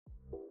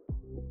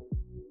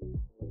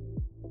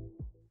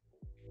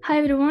Hi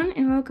everyone,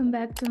 and welcome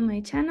back to my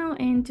channel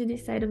and to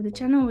this side of the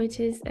channel, which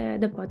is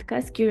the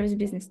podcast Curious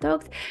Business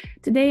Talks.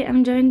 Today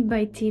I'm joined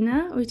by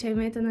Tina, which I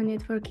met on a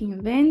networking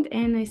event,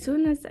 and as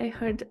soon as I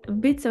heard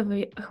bits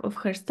of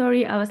her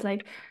story, I was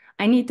like,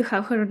 I need to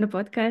have her on the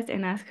podcast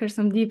and ask her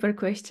some deeper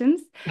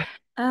questions.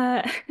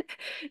 Uh,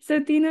 so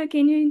Tina,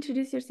 can you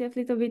introduce yourself a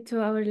little bit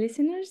to our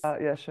listeners?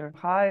 Yeah, sure.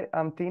 Hi,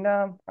 I'm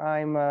Tina.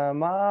 I'm a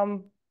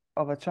mom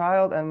of a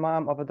child and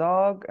mom of a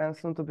dog and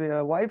soon to be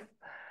a wife.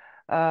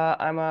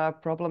 I'm a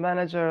problem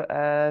manager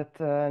at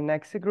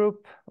Nexi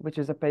Group, which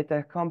is a pay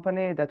tech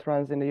company that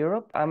runs in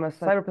Europe. I'm a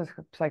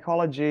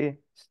cyberpsychology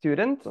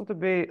student, soon to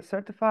be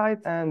certified,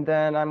 and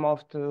then I'm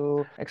off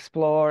to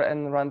explore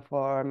and run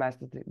for a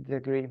master's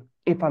degree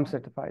if I'm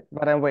certified.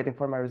 But I'm waiting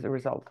for my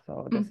results.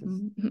 So this is.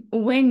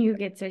 When you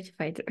get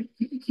certified.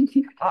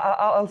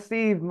 I'll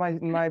see if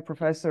my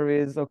professor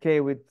is okay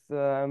with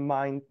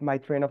my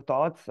train of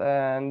thoughts,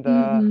 and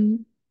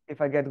Mhm. if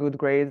I get good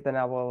grades, then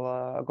I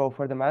will go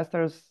for the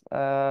masters.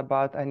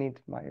 But I need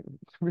my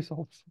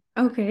results.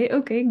 Okay,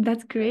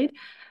 that's great.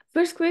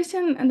 First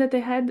question that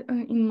I had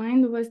in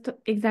mind was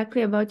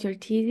exactly about your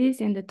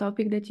thesis and the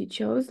topic that you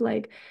chose.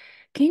 Like,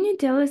 can you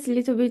tell us a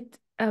little bit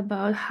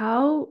about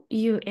how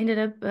you ended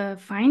up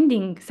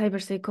finding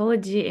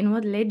cyberpsychology and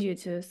what led you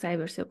to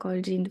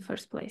cyberpsychology in the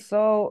first place?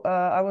 So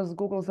I was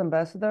Google's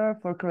ambassador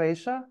for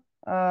Croatia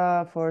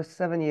for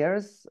 7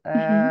 years,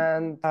 Mm-hmm.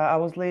 and I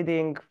was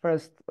leading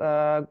first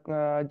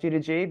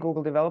GDG,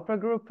 Google Developer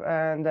Group,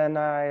 and then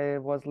I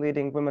was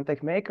leading Women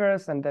Tech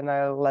Makers, and then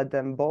I led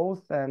them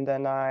both, and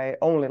then I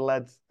only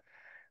led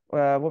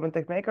Women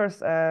Tech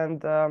Makers,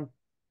 and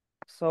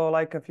so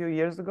like a few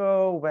years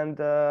ago when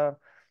the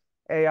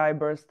AI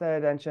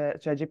bursted and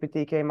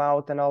ChatGPT came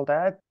out and all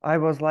that, I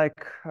was like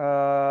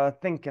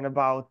thinking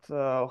about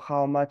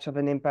how much of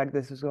an impact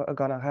this is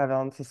gonna have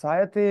on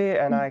society.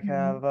 And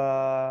Mm-hmm.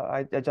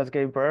 I just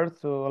gave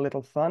birth to a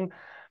little son,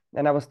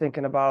 and I was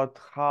thinking about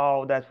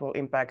how that will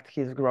impact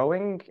his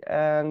growing.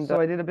 And so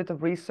I did a bit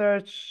of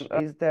research.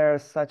 Is there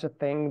such a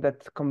thing that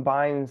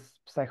combines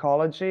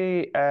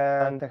psychology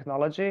and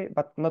technology,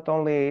 but not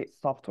only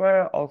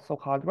software, also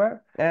hardware?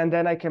 And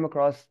then I came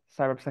across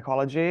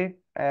cyberpsychology,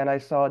 and I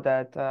saw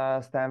that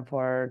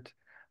Stanford,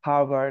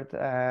 Harvard,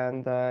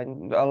 and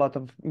a lot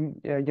of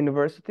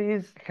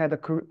universities had a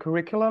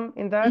curriculum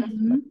in that.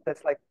 Mm-hmm.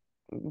 That's like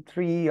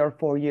 3 or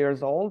 4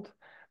 years old,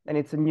 and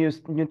it's a new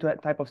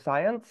type of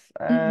science.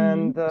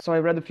 Mm-hmm. And so I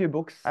read a few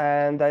books,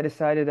 and I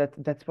decided that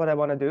that's what I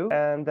want to do.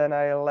 And then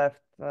I left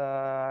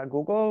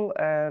Google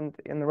and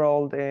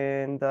enrolled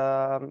in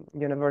the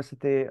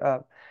university,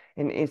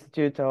 in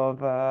Institute of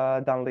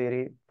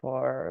Dunleary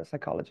for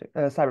psychology,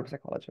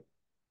 cyberpsychology.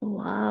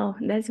 Wow,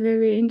 that's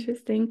very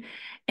interesting.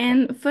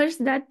 And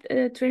first, that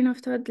train of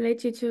thought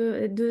led you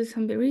to do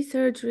some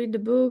research, read the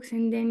books,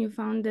 and then you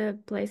found a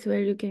place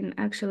where you can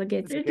actually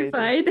get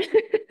Certificated.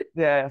 certified.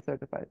 Yeah,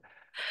 certified.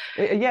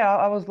 Yeah,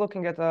 I was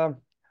looking at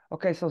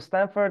okay, so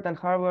Stanford and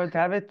Harvard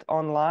have it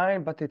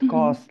online, but it Mm-hmm.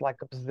 costs like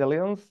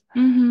zillions.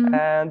 Mm-hmm.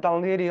 And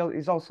Dunleary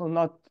is also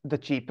not the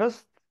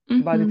cheapest,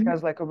 but it Mm-hmm.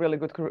 has like a really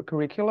good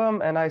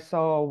curriculum. And I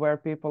saw where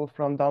people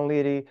from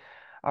Dunleary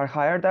are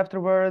hired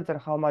afterwards and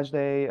how much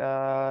they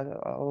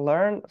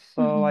learn.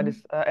 So I Mm-hmm.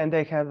 just and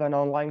they have an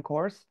online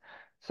course,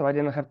 so I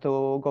didn't have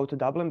to go to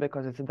Dublin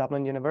because it's a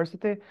Dublin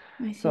university.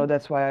 I So see.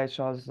 that's why I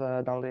chose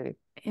Dunleary.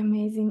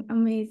 Amazing,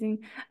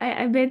 amazing.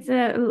 I bet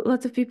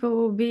lots of people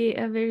will be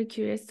very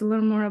curious to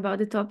learn more about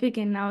the topic.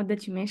 And now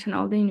that you mentioned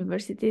all the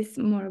universities,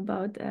 more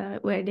about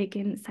where they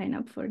can sign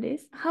up for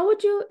this. How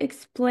would you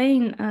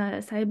explain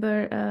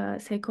cyber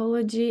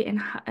psychology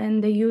and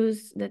and the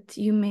use that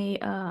you may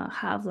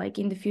have like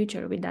in the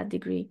future with that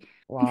degree?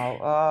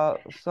 Wow.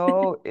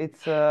 So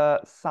it's a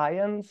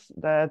science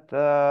that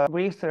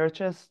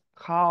researches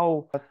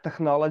how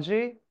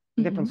technology,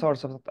 different Mm-hmm.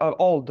 sources of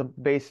all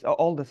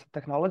this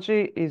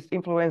technology is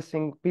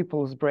influencing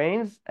people's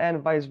brains,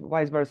 and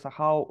vice versa,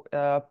 how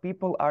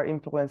people are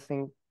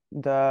influencing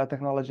the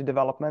technology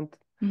development.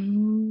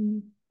 Mm-hmm.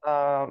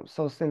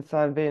 So since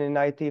I've been in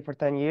IT for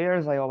 10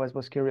 years, I always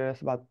was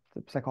curious about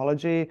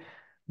psychology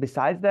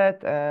besides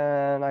that,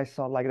 and I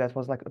saw like that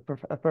was like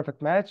a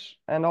perfect match.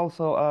 And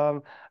also,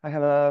 I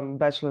have a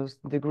bachelor's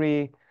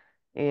degree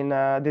in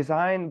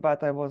design,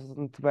 but I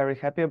wasn't very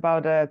happy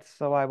about that.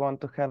 So I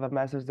want to have a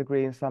master's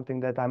degree in something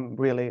that I'm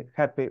really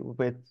happy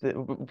with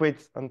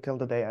until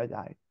the day I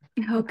die.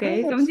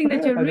 Okay, something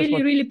that So you're I just really,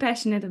 want, really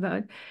passionate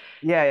about.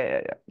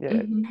 yeah.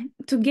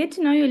 To get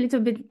to know you a little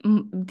bit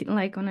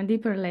like on a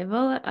deeper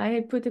level,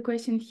 I put a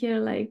question here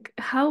like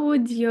how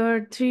would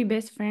your three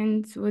best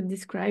friends would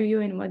describe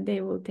you and what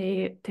they will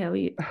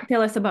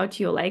tell us about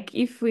you? Like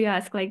if we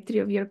ask like three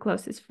of your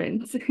closest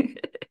friends.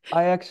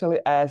 I actually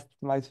asked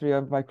my three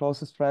of my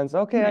closest friends,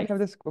 okay, I have Nice.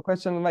 this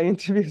question in my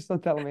interview, so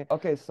tell me.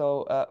 Okay, so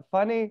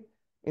funny,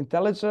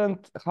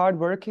 intelligent,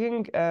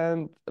 hardworking,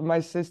 and my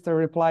sister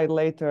replied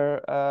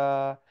later,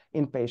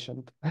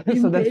 impatient.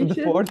 So that's the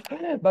Impatient. fourth.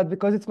 But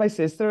because it's my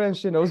sister and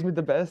she knows me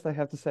the best, I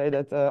have to say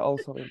that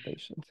also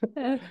impatient.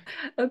 Uh,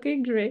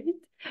 okay, great.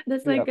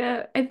 That's Yeah. like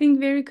I think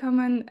very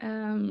common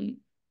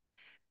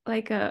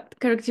like a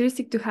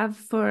characteristic to have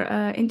for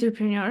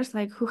entrepreneurs,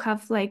 like who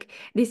have like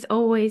this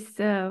always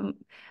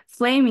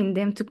flame in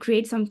them to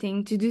create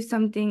something, to do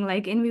something,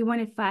 like, and we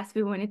want it fast,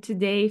 we want it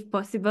today if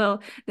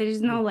possible. There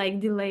is no like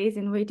delays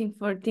and waiting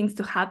for things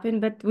to happen,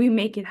 but we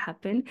make it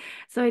happen.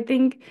 So I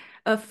think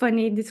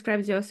funny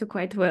describes you also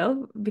quite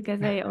well,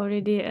 because I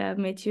already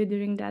met you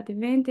during that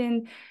event.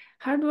 And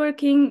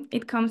hardworking,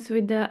 it comes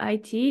with the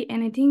IT.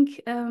 And I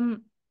think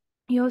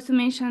you also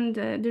mentioned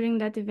during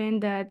that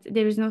event that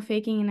there is no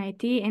faking in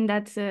IT, and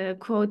that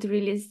quote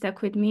really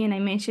stuck with me. And I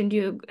mentioned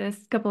you a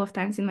couple of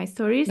times in my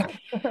stories.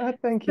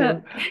 Thank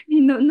So,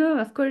 you. no,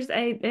 of course,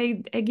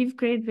 I give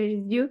credit where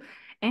it's due.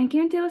 And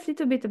can you tell us a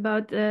little bit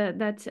about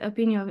that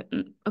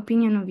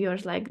opinion of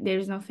yours, like there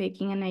is no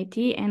faking in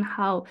IT, and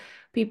how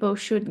people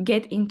should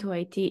get into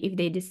IT if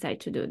they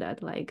decide to do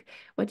that? Like,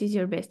 what is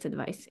your best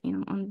advice,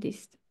 on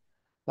this?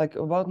 Like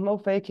about no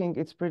faking,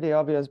 it's pretty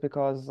obvious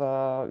because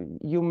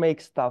you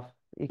make stuff.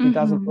 If it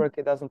doesn't Mm-hmm. work,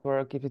 it doesn't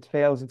work. If it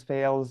fails, it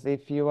fails.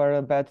 If you are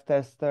a bad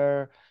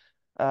tester,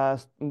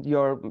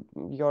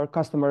 your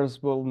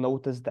customers will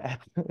notice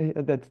that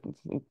that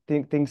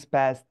things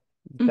pass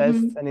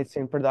tests Mm-hmm. and it's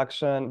in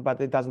production, but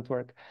it doesn't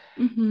work.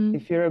 Mm-hmm.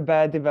 If you're a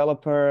bad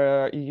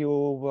developer, you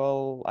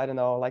will, I don't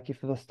know, like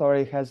if the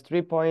story has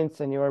 3 points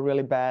and you are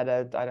really bad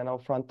at, I don't know,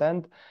 front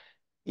end,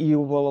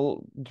 you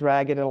will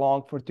drag it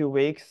along for 2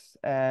 weeks,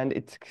 and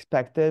it's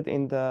expected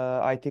in the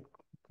IT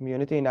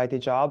community, in IT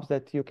jobs,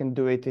 that you can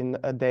do it in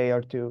a day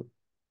or two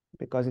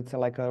because it's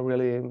like a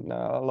really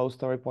low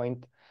story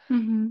point.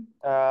 Mm-hmm.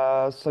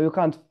 So you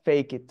can't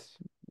fake it.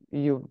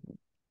 You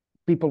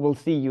People will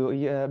see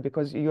you,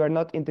 because you are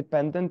not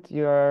independent.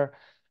 You're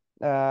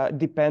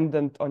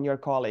dependent on your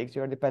colleagues.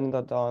 You're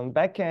dependent on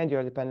backend.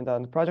 You're dependent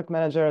on project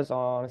managers,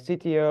 on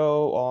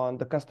CTO, on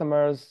the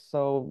customers.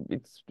 So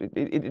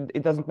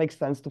it doesn't make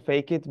sense to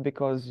fake it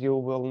because you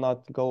will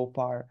not go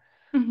far.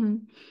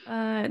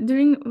 Mm-hmm.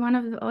 During one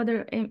of the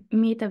other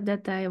meetup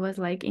that I was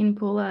like in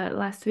Pula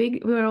last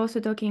week, we were also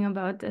talking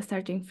about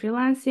starting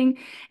freelancing,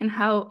 and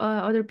how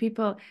other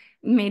people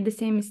made the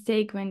same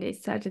mistake when they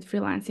started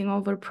freelancing,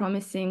 over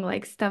promising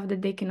like stuff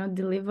that they cannot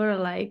deliver,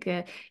 like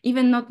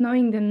even not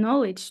knowing the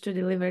knowledge to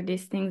deliver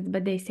these things,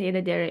 but they say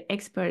that they're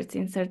experts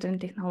in certain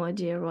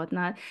technology or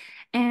whatnot.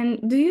 And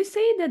do you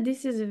say that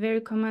this is a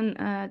very common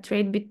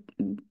trait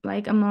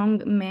like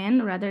among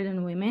men rather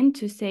than women,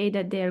 to say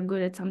that they are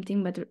good at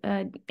something, but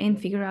and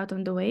figure out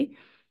on the way?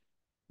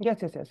 Yes,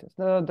 yes, yes, yes.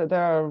 No,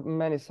 there are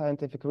many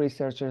scientific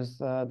researchers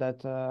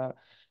that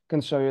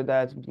can show you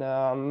that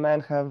men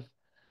have.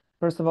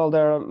 First of all,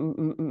 there are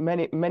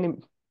many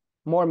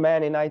more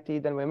men in IT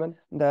than women.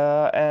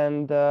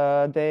 And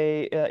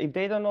they if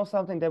they don't know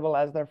something, they will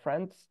ask their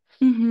friends.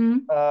 Mm-hmm.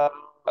 Uh,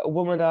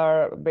 Women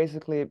are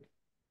basically,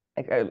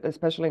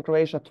 especially in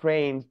Croatia,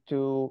 trained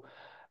to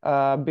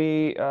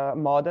be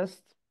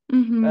modest,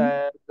 Mm-hmm.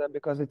 and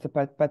because it's a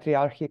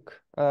patriarchic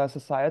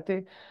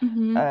society,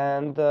 Mm-hmm.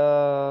 and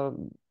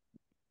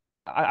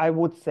I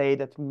would say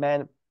that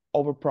men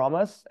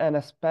overpromise, and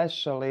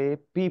especially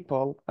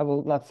people, I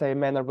will not say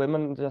men or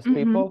women, just Mm-hmm.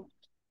 people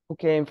who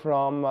came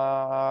from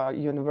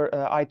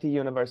IT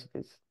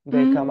universities.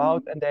 They come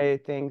out Mm-hmm. and they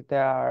think they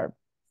are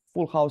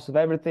full house of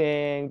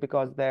everything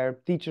because their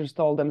teachers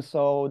told them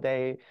so.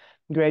 They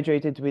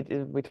graduated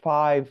with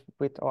five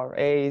with or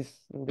A's,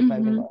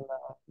 depending Mm-hmm.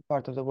 on the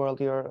part of the world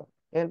you're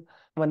in.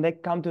 When they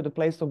come to the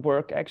place of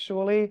work,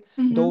 actually,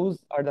 Mm-hmm. those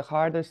are the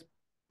hardest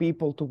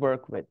people to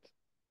work with,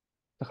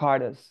 the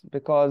hardest,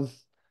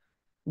 because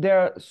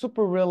they're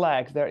super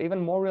relaxed. They're even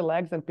more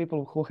relaxed than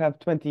people who have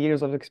 20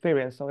 years of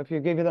experience. So if you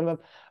give them,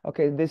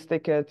 okay, this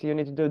ticket, you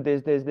need to do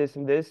this,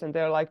 and this, and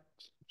they're like,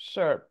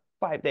 sure,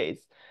 5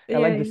 days.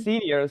 And like Yeah. the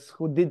seniors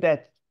who did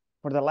that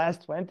for the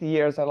last 20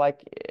 years are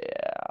like,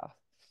 yeah,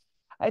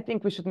 I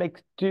think we should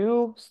make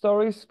two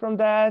stories from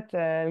that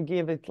and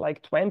give it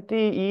like 20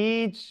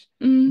 each,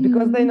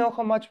 because they Mm-hmm. know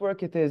how much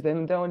work it is. They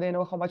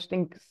know how much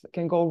things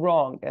can go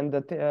wrong. And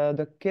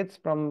the kids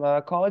from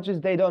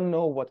colleges, they don't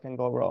know what can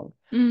go wrong.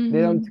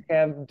 They don't Mm-hmm.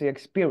 have the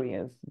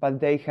experience, but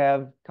they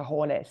have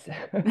cajones.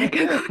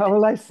 How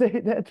will I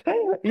say that?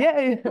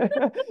 Yeah,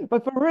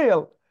 but for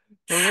real,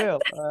 for real.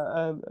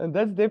 And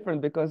that's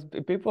different because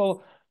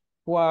people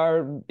who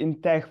are in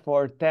tech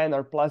for 10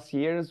 or plus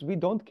years, we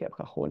don't have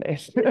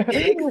cajones.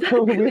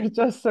 Exactly. We're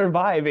just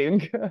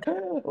surviving.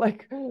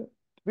 Like,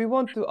 we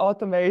want to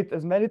automate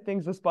as many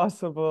things as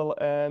possible,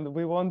 and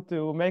we want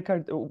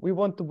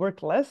to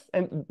work less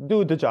and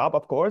do the job,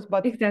 of course,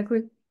 but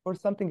Exactly. for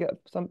something,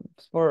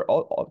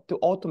 to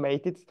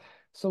automate it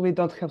so we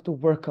don't have to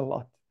work a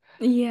lot.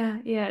 Yeah,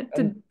 yeah.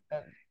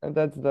 And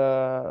that's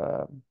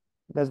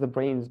the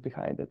brains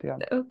behind it. Yeah.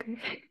 Okay.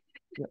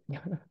 Yeah.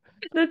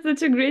 That's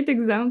such a great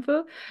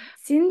example.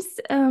 Since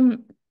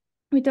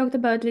we talked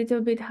about a little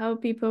bit how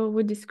people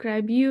would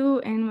describe you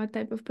and what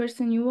type of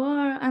person you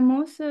are, I'm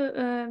also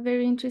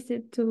very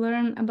interested to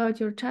learn about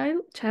your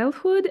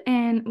childhood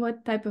and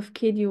what type of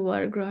kid you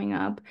were growing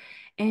up.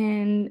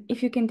 And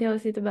if you can tell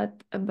us a little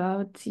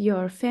about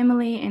your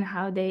family and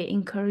how they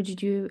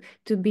encouraged you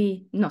to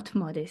be not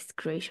modest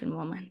Croatian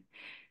woman.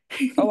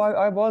 Oh,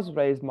 I was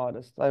raised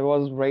modest. I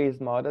was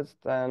raised modest,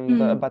 and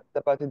Mm,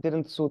 but it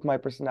didn't suit my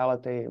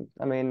personality.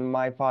 I mean,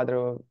 my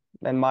father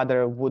and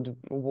mother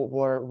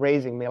were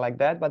raising me like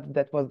that, but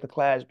that was the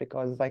clash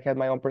because I had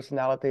my own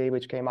personality,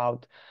 which came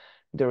out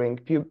during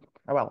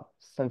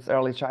since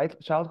early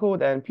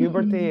childhood and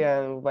puberty, mhm,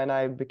 and when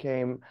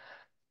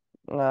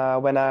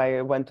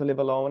I went to live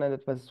alone, and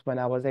it was when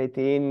I was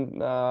 18,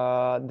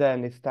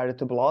 then it started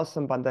to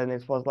blossom, but then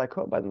it was like,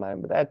 oh, but my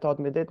dad taught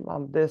me that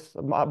I'm this,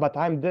 but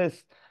I'm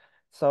this.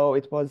 So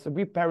it was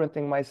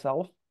reparenting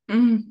myself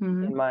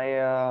in mhm,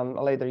 my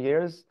later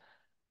years.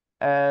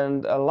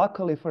 And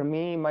luckily for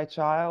me, my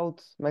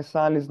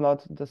son is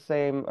not the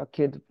same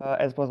kid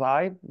as was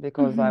I,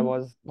 because I mhm,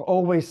 was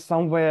always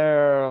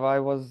somewhere. I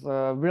was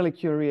really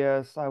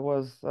curious. I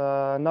was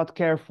not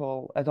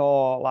careful at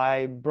all.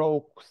 I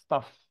broke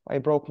stuff. I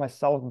broke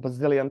myself a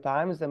bazillion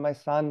times, and my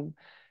son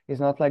is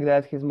not like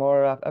that. He's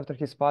more after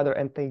his father,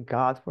 and thank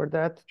God for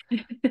that.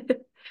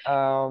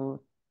 Um,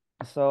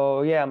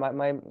 so yeah,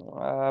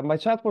 my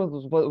childhood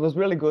was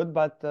really good,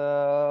 but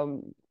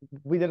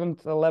we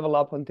didn't level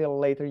up until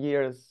later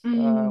years.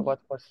 mhm, What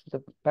was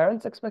the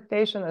parents'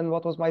 expectation and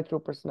what was my true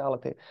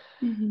personality?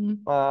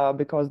 mhm,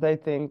 Because they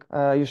think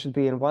you should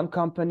be in one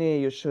company,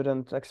 you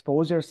shouldn't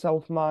expose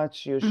yourself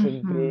much, you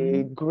should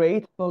be mhm,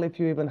 grateful if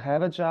you even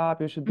have a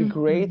job, you should be mhm,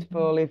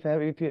 grateful if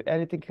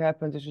anything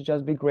happens, you should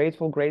just be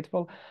grateful,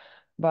 grateful.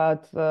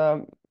 But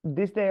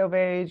this day of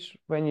age,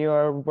 when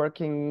you're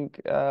working,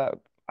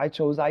 I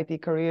chose IT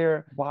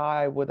career.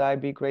 Why would I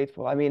be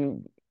grateful? I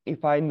mean,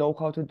 if I know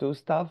how to do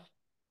stuff,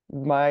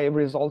 my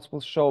results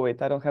will show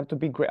it. I don't have to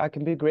be great. I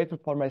can be grateful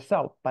for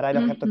myself, but I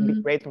don't have to be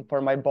mhm. grateful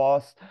for my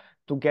boss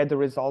to get the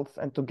results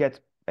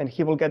and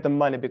he will get the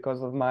money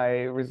because of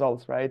my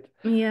results, right?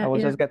 I Yeah, will yeah.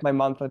 just get my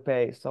monthly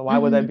pay. So why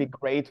would I be Mhm,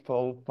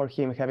 grateful for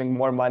him having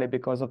more money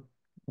because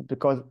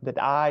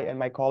that I and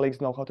my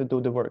colleagues know how to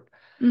do the work?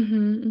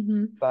 mhm,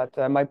 mhm. But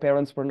my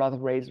parents were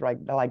not raised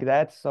like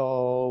that,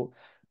 so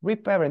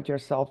reparent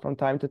yourself from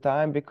time to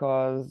time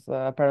because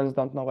parents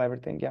don't know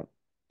everything. Yeah.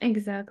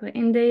 Exactly.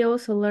 And they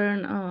also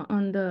learn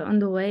on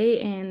the way,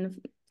 and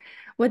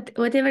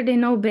whatever they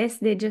know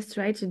best, they just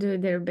try to do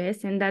their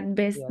best, and that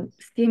best Yes.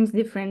 seems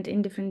different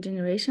in different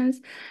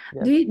generations.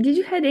 Yes. Did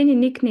you had any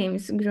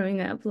nicknames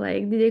growing up?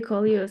 Like, did they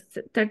call you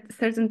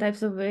certain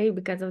types of way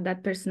because of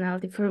that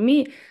personality? For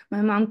me,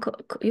 my mom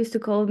used to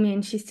call me,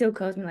 and she still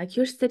calls me like,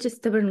 "You're such a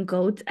stubborn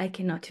goat. I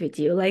cannot with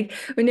you." Like,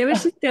 whenever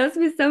she tells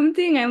me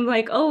something, I'm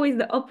like always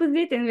the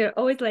opposite, and we're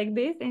always like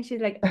this, and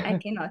she's like, "I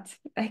cannot,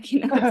 I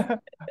cannot."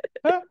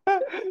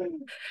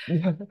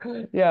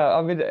 Yeah,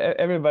 I mean,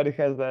 everybody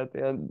has that,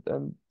 and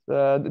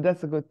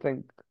that's a good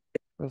thing.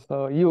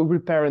 So you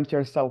reparent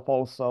yourself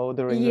also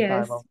during the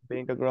time Yes. of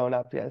being a grown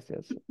up. Yes,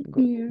 yes,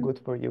 good, Yeah. good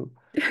for you.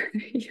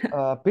 Yeah.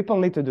 People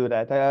need to do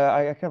that.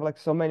 I have like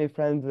so many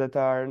friends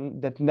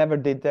that never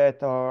did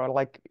that or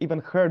like even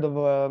heard of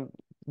a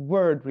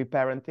word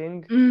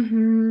reparenting.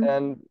 Mm-hmm.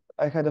 And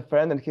I had a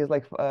friend and he's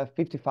like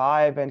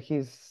 55 and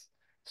he's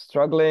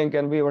struggling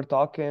and we were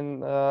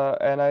talking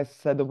and I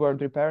said the word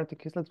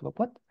reparenting. He's like,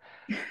 what?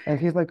 And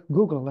he's like,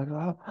 Google, like,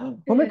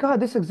 oh my Yeah. God,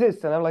 this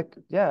exists. And I'm like,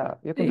 yeah,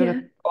 you can do Yeah.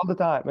 that all the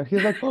time. And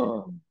he's like,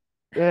 oh,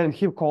 and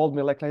he called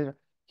me like later,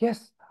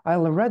 yes, I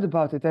read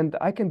about it and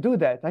I can do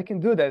that. I can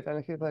do that.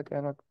 And he's like,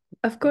 and I'm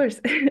Of course.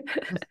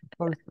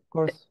 of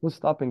course, who's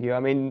stopping you? I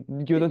mean,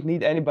 you don't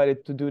need anybody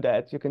to do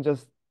that. You can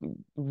just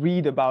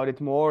read about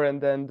it more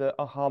and then the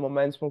aha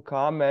moments will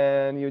come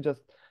and you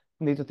just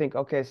need to think,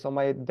 okay, so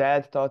my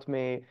dad taught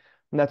me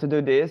not to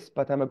do this,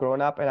 but I'm a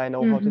grown up and I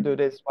know how to Mm-hmm. do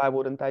this. Why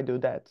wouldn't I do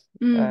that?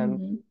 And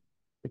Mm-hmm.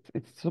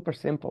 it's super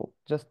simple.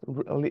 Just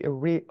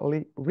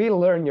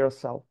relearn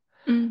yourself.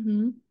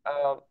 Mm-hmm.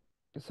 Um,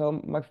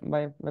 so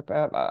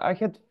I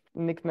had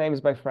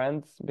nicknames by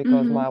friends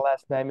because my Mm-hmm.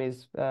 last name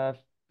is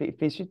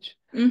Fisic,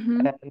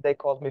 and Mm-hmm. they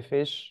called me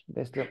Fish.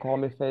 They still call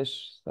me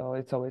Fish, so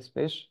it's always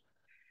Fish.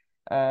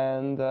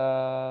 And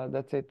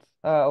that's it.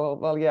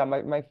 Yeah,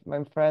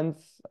 my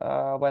friends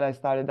when I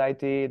started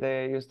IT,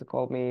 they used to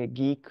call me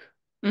Geek,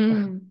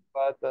 Mm.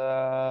 but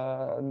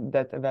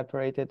that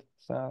evaporated,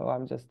 so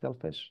I'm just still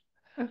Fish.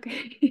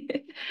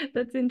 Okay.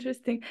 That's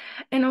interesting.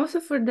 And also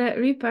for the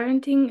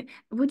reparenting,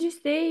 would you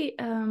say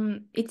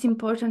it's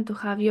important to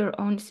have your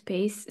own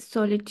space,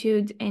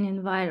 solitude, and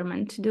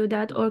environment to do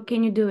that, or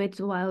can you do it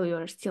while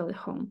you're still at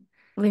home,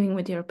 living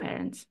with your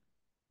parents?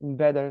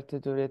 Better to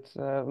do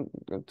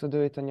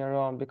it on your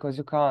own because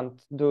you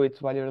can't do it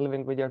while you're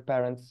living with your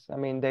parents. I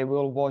mean, they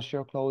will wash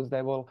your clothes,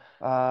 they will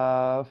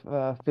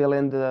fill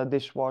in the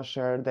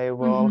dishwasher, they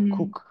will Mm-hmm.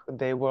 cook,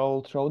 they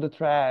will throw the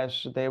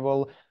trash, they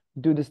will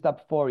do the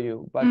stuff for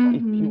you. But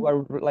if you Mm-hmm.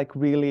 are like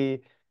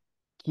really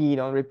keen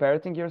on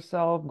reparenting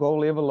yourself, go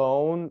live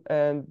alone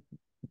and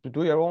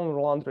do your own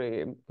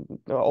laundry.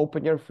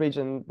 Open your fridge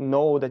and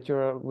know that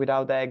you're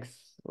without eggs,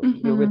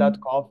 you're without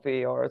Mm-hmm.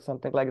 coffee or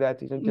something like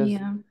that. You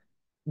just Yeah.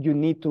 you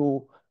need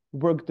to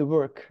work the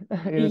work.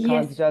 You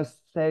can't Yes. just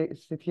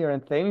sit here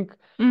and think.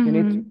 You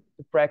need Mm-hmm.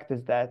 to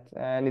practice that,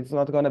 and it's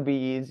not gonna be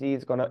easy.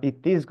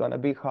 It is gonna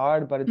be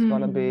hard, but it's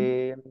gonna Mm-hmm.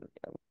 be.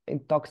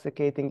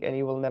 intoxicating and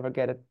you will never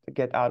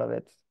get out of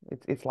it.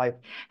 It's life.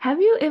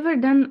 Have you ever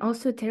done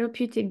also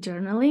therapeutic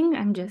journaling?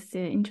 I'm just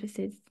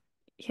interested.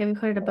 Have you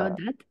heard about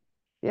Yeah. that?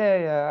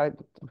 Yeah.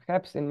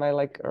 Perhaps in my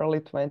like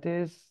early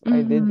 20s,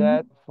 I did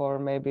that Mm-hmm. for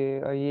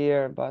maybe a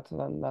year, but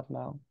not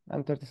now.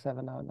 I'm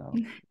 37 now.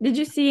 Did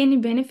you see any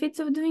benefits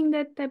of doing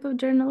that type of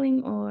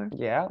journaling or?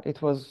 Yeah,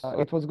 it was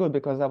good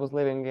because I was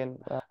living in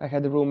I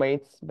had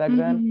roommates back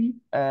then,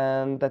 Mm-hmm.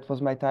 and that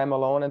was my time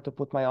alone and to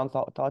put my own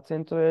thoughts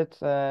into it.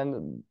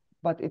 And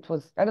but it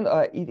was, I don't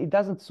know, it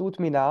doesn't suit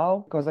me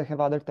now because I have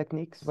other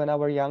techniques. When I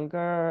were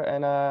younger,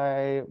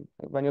 and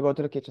when you go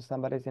to the kitchen,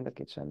 somebody's in the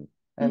kitchen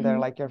and they're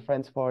Mm-hmm. like your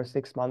friends for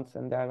 6 months,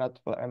 and they're not,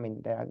 well, I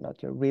mean, they are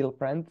not your real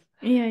friends.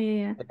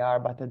 Yeah. They are,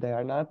 but they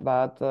are not.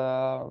 But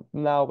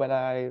now when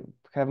I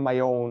have my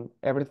own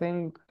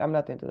everything, I'm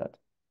not into that.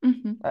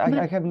 Mm-hmm. I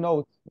But have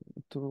notes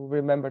to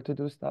remember to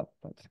do stuff,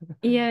 but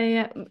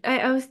yeah.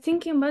 I was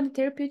thinking about the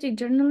therapeutic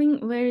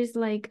journaling, where is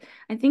like,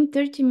 I think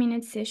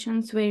 30-minute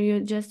sessions where you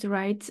just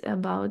write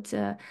about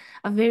a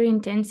very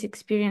intense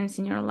experience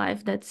in your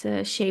life that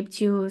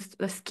shaped you,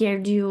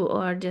 scared you,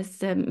 or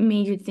just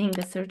made you think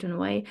a certain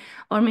way,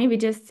 or maybe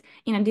just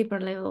in a deeper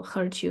level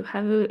hurt you.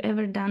 Have you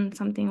ever done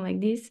something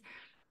like this?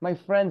 my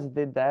friends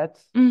did that.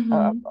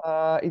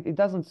 Mm-hmm. It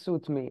doesn't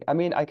suit me. I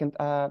mean, I can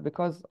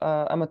because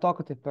I'm a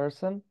talkative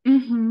person.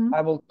 Mm-hmm.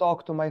 I will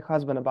talk to my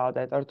husband about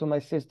it, or to my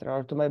sister,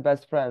 or to my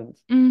best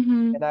friends,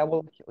 Mm-hmm. and I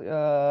will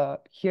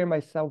hear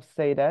myself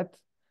say that.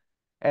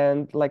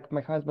 And like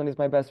my husband is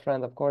my best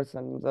friend, of course,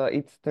 and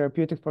it's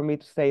therapeutic for me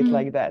to say it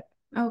like Mm. that.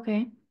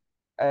 Okay.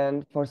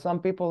 And for some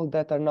people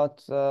that are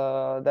not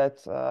that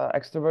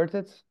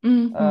extroverted,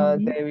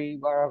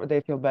 Mm-hmm.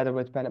 they feel better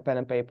with pen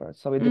and paper.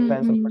 So it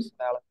depends on Mm-hmm.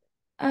 personality.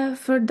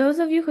 For those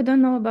of you who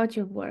don't know about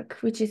your work,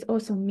 which is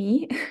also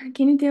me,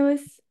 can you tell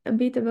us a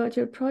bit about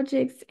your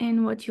projects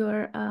and what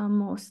you're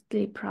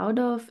mostly proud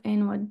of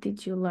and what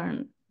did you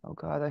learn? Oh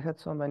God, I had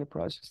so many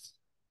projects.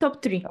 Top I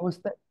three. was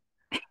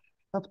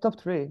top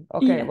three.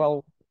 Okay, Yeah.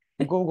 well,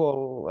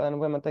 Google and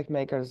Women Tech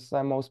Makers,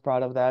 I'm most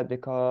proud of that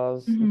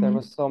because there Mm-hmm.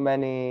 was so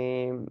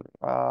many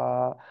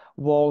uh,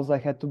 walls I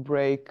had to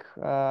break,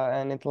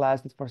 and it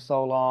lasted for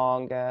so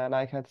long. And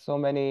I had so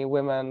many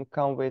women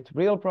come with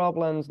real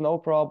problems, no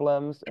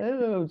problems,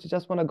 oh,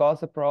 just want to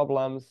gossip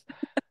problems.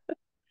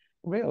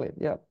 Really,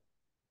 yeah.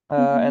 And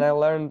Mm-hmm. I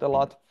learned a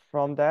lot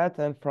from that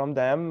and from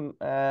them,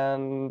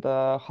 and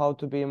how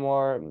to be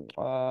more,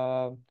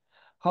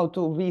 how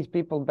to read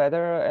people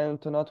better and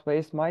to not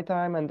waste my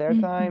time and their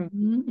time,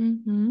 Mm-hmm.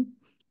 Mm-hmm.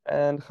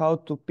 and how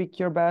to pick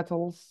your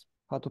battles,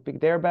 how to pick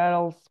their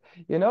battles.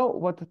 You know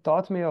what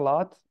taught me a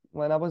lot?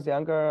 When I was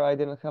younger, I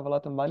didn't have a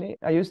lot of money.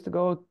 I used to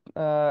go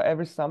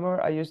every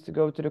summer, I used to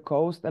go to the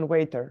coast and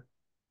waiter.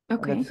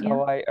 Okay. That's Yeah.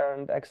 how I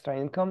earned extra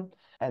income.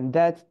 And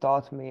that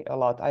taught me a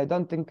lot. I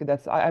don't think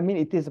I mean,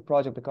 it is a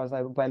project because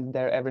I went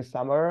there every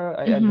summer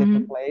at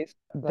different Mm-hmm. place.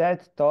 That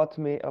taught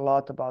me a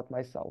lot about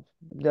myself.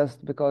 Just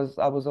because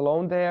I was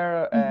alone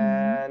there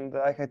Mm-hmm. and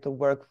I had to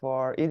work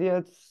for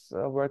idiots,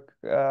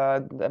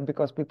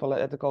 because people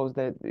at the coast,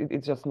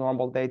 it's just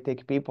normal. They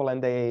take people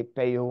and they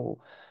pay you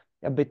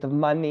a bit of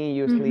money.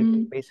 You sleep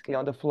Mm-hmm. basically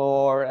on the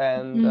floor,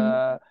 and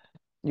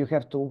you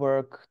have to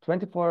work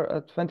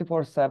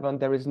 24/7.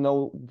 There is no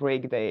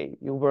break day.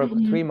 You work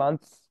Mm-hmm. 3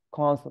 months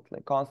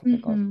constantly.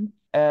 Mm-hmm.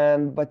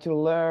 And but you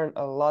learn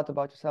a lot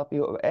about yourself.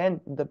 And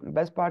the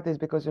best part is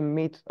because you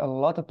meet a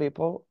lot of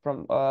people from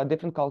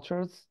different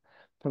cultures,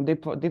 from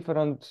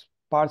different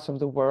parts of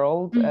the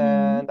world. Mm-hmm.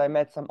 And I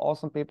met some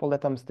awesome people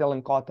that I'm still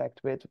in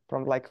contact with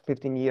from like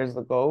 15 years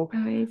ago.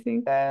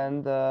 Amazing.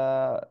 And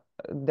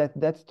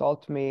that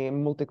taught me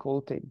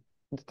multiculti.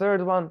 The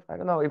third one, I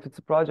don't know if it's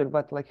a project,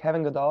 but like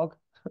having a dog.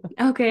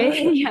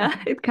 Okay. Yeah,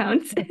 it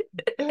counts.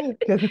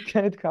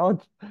 Can it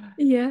count?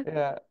 Yeah.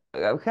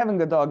 Yeah, having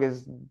a dog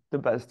is the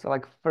best.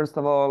 Like first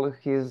of all,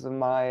 he's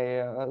my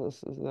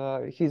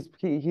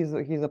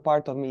he's a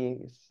part of me.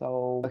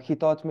 So he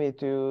taught me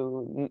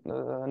to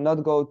not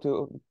go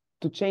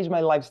to change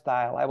my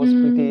lifestyle. I was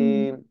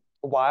pretty Mm.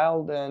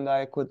 wild, and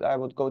I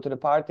would go to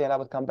the party and I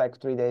would come back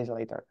 3 days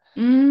later.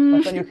 Mm.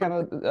 But when you have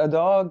a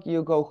dog,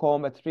 you go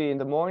home at 3 in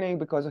the morning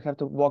because you have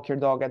to walk your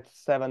dog at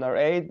 7 or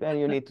 8, and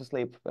you need to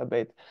sleep a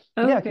bit.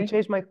 Yeah, he Okay.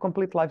 changed my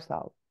complete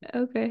lifestyle,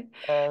 Okay.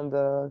 and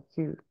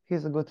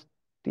he's a good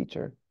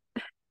teacher.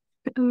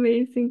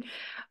 Amazing.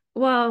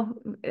 Wow.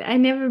 I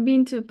never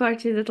been to a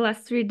party that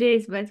lasts 3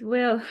 days, but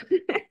well.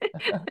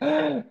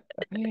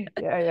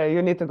 Yeah,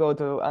 you need to go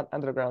to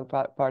underground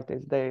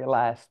parties. They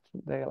last.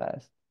 They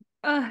last.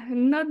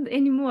 Not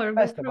anymore,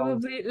 but Festivals.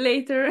 probably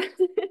later.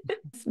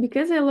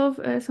 Because I love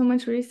so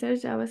much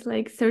research, I was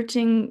like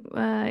searching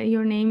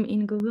your name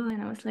in Google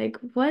and I was like,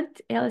 what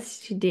else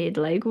she did?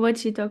 Like what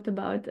she talked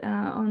about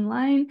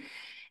online.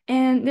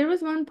 And there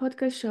was one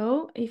podcast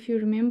show, if you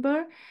remember,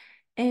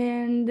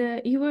 and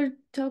you were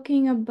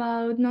talking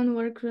about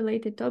non-work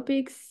related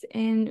topics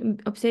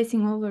and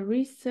obsessing over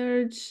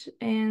research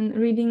and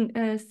reading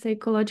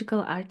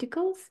psychological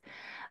articles.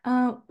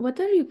 What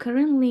are you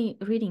currently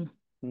reading?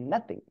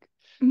 Nothing.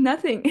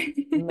 Nothing.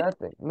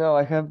 Nothing. No,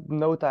 I have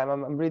no time.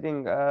 I'm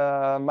reading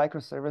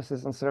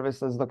microservices and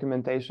services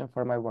documentation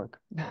for my work.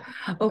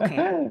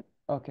 Okay.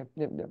 Okay.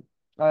 Yep, yep.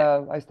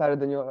 I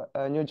started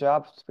a new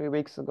job 3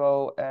 weeks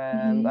ago,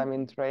 and Mm-hmm. I'm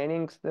in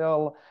training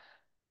still.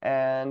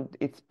 And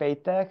it's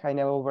paytech. I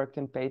never worked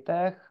in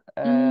paytech,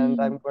 and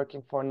Mm-hmm. I'm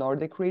working for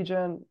Nordic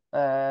region,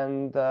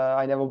 and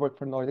I never worked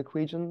for Nordic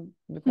region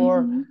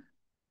before. Mm-hmm.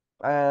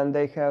 And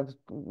they have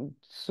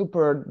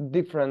super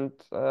different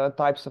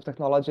types of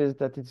technologies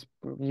that is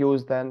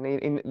used than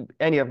in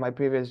any of my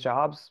previous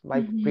jobs. My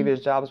Mm-hmm.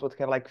 previous jobs would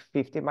have like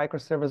 50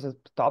 microservices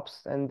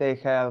tops, and they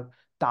have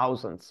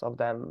thousands of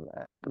them.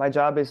 My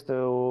job is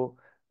to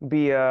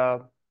be a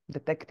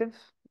detective.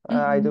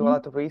 I do a Mm-hmm.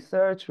 lot of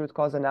research, root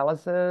cause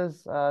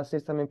analysis,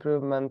 system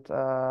improvement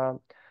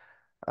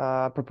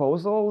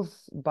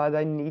proposals, but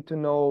I need to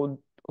know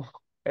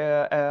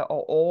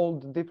all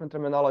the different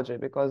terminology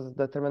because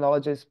the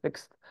terminology is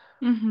fixed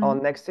Mm-hmm. on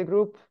Nexi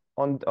Group,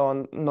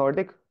 on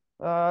Nordic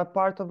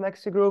part of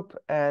Nexi Group,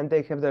 and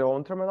they have their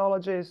own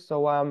terminology.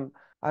 So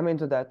I'm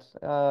into that.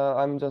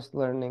 I'm just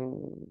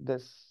learning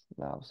this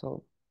now.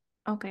 So,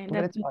 Okay,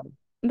 but it's fun.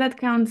 that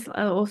counts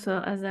also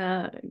as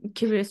a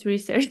curious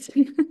research,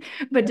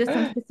 but just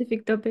on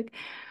specific topic.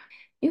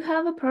 You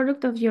have a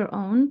product of your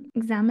own,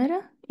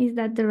 Xamera. Is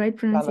that the right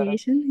Camera.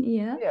 pronunciation?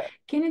 Yeah. Yeah.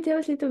 Can you tell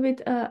us a little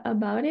bit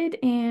about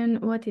it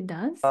and what it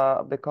does?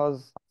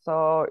 Because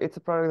so it's a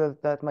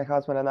product that my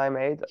husband and I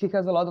made. He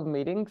has a lot of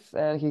meetings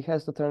and he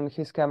has to turn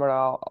his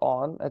camera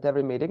on at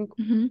every meeting.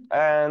 Mm-hmm.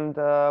 And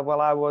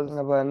while I was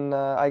when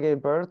I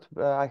gave birth,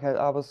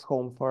 I was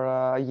home for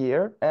a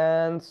year,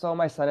 and so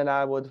my son and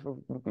I would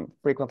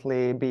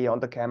frequently be on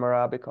the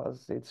camera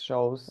because it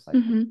shows like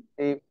Mm-hmm.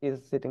 he is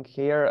sitting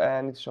here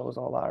and it shows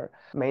all our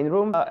main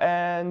room.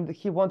 And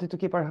he wanted to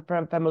keep our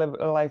family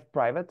life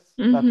private,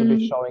 not to be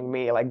Mm-hmm. showing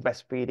me like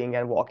breastfeeding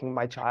and walking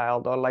my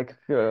child or like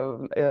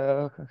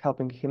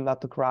helping him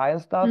not to cry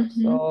and stuff.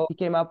 Mm-hmm. So he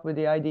came up with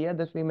the idea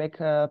that we make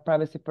a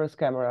privacy first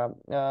camera.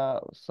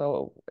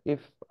 So if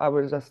I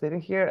was just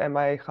sitting here and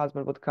my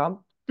husband would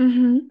come,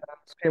 Mm-hmm.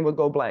 screen would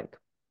go blank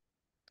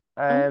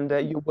Oh. and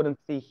you wouldn't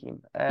see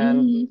him. And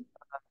Mm-hmm.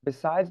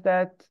 besides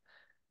that,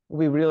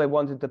 we really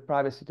wanted the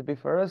privacy to be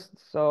first,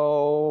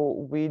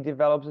 so we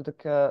developed the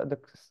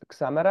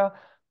Xamera.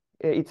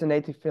 It's a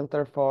native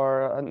filter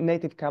for a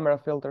native camera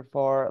filter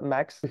for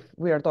Macs. If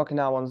we are talking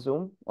now on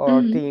Zoom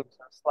or Mm-hmm. Teams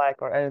or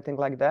Slack or anything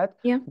like that,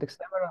 Yeah. the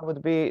Xamera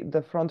would be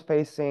the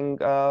front-facing.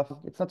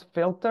 It's not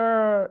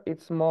filter;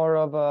 it's more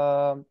of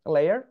a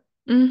layer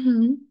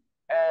Mm-hmm.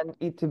 and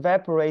it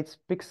evaporates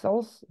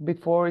pixels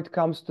before it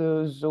comes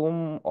to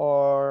Zoom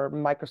or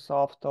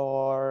Microsoft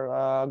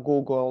or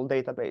Google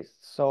database.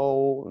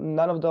 So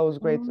none of those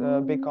great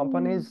big Oh.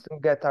 companies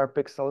get our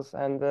pixels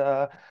and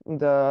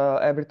the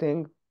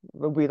everything.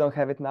 We don't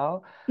have it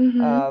now,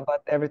 Mm-hmm.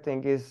 but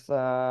everything is.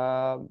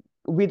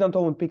 We don't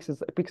own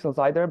pixels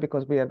either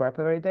because we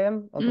evaporate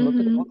them onto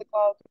Mm-hmm.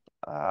 multi-cloud.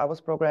 I was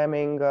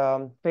programming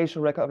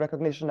facial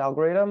recognition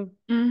algorithm.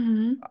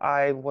 Mm-hmm.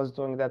 I was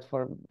doing that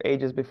for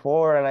ages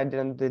before, and I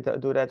didn't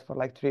do that for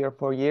like 3 or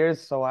 4 years.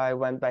 So I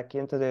went back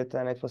into it,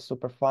 and it was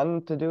super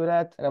fun to do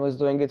that. And I was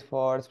doing it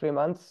for 3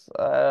 months.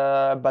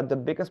 But the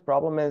biggest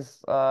problem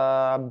is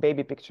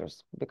baby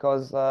pictures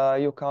because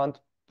you can't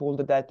pull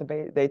the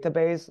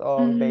database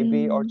of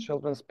baby or Mm-hmm.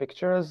 children's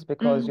pictures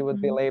because you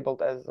would be Mm-hmm.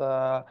 labeled as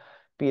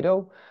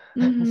pedo.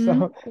 Mm-hmm. So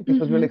it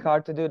was really Mm-hmm.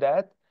 hard to do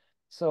that.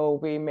 So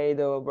we made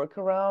a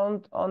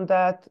workaround on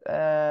that,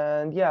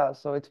 and yeah,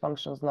 so it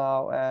functions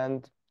now.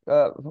 And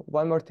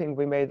one more thing,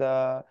 we made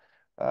a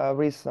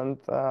recent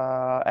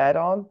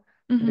add-on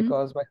Mm-hmm.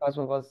 because my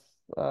husband was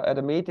at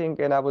a meeting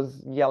and I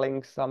was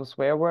yelling some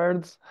swear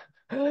words,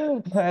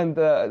 and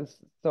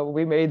so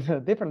we made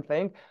a different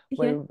thing.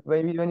 Yeah.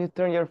 When you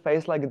turn your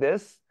face like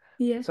this,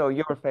 Yeah. so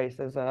your face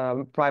is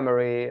a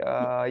primary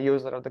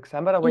user of the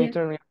camera. When you Yeah.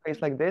 turn your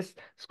face like this,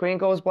 screen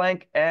goes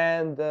blank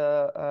and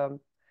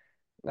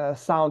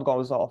sound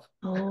goes off.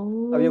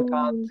 So you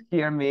can't Oh.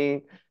 hear me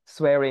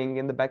swearing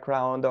in the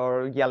background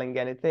or yelling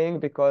anything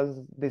because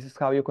this is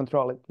how you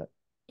control it.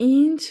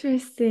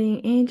 Interesting,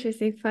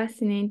 interesting,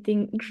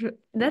 fascinating.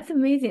 That's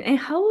amazing. And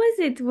how was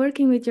it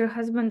working with your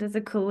husband as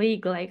a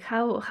colleague? Like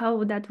how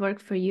would that work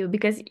for you?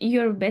 Because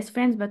you're best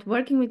friends, but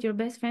working with your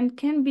best friend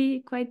can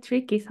be quite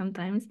tricky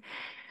sometimes.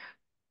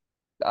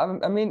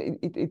 I mean,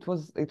 it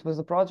was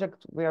a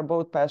project we are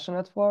both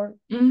passionate for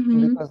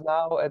Mm-hmm. because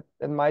now at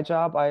my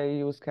job I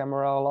use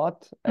camera a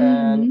lot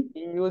and Mm-hmm.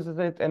 he uses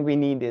it and we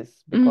need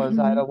this because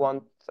I Mm-hmm. don't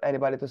want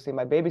anybody to see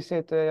my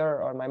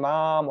babysitter or my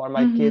mom or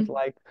my kid Mm-hmm.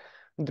 like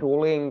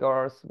drooling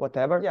or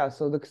whatever. Yeah,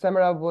 so the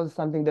camera was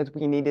something that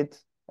we needed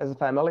as a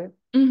family.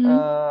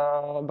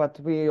 Mm-hmm. But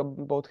we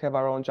both have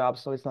our own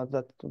jobs, so it's not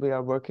that we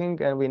are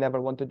working, and we never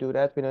want to do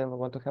that. We never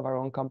want to have our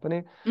own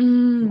company. But,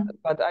 Mm.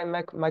 but I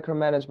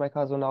micromanage my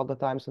husband all the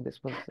time, so this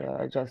was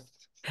just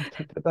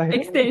something that I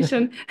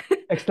Extension.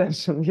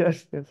 extension.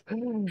 Yes, yes.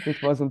 It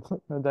wasn't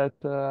that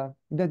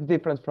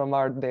different from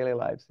our daily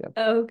lives. Yeah.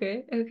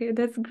 Okay, okay,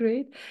 that's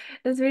great.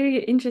 That's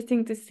very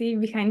interesting to see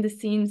behind the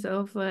scenes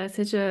of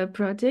such a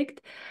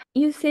project.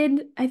 You said,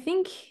 I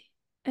think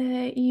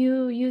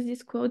you use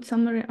this quote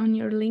somewhere on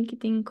your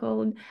LinkedIn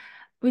called,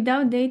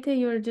 "Without data,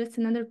 you're just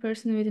another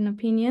person with an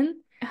opinion."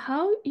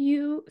 How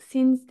you,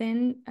 since then,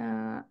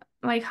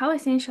 like how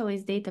essential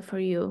is data for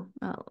you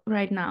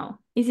right now?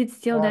 Is it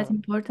still that Uh,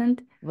 important?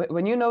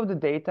 when you know the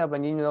data,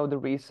 when you know the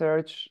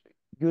research,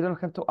 you don't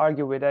have to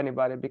argue with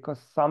anybody because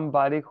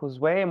somebody who's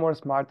way more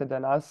smarter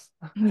than us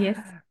Yes.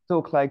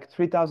 took like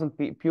 3,000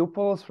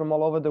 pupils from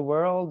all over the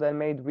world and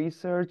made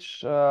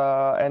research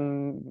and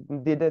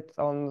did it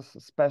on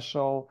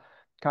special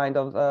kind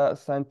of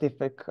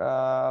scientific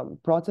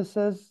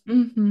processes,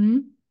 Mm-hmm.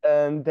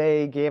 and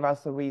they gave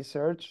us the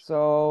research.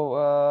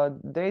 So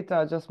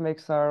data just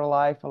makes our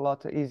life a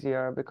lot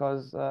easier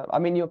because I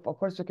mean, of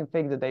course you can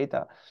fake the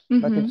data,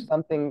 but if Mm-hmm.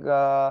 something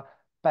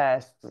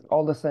passed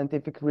all the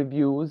scientific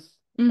reviews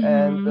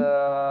and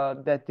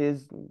Mm-hmm. that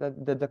is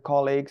that the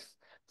colleagues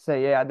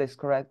say, yeah, this is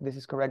correct, this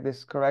is correct, this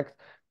is correct,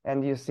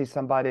 and you see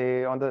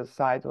somebody on the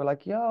side who are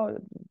like, yo,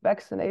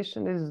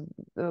 vaccination is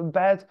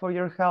bad for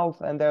your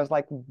health, and there's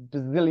like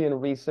bazillion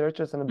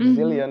researchers and a Mm-hmm.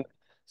 bazillion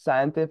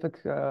scientific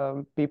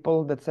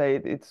people that say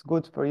it's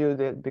good for you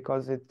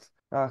because it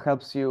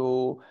helps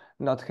you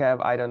not have,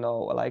 I don't know,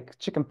 like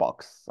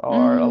chickenpox or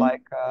Mm-hmm.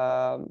 like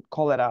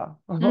cholera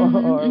Mm-hmm.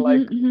 or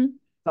like Mm-hmm.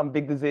 some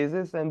big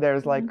diseases. And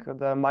there's like Mm-hmm.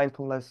 the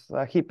mindfulness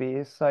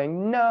hippies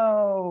saying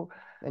no.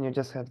 And you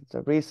just have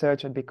the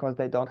research, and because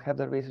they don't have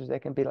the research, they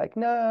can be like,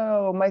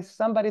 no, my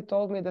somebody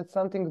told me that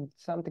something,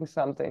 something,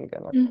 something.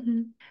 And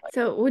Mm-hmm.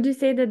 So would you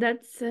say that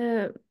that's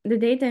the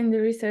data and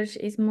the research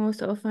is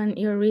most often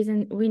your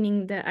reason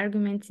winning the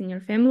arguments in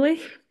your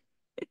family?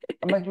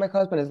 my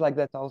husband is like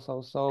that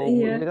also. So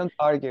Yeah. we don't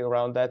argue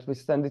around that. We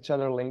send each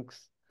other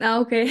links. Ah,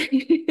 okay.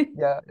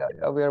 Yeah,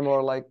 we are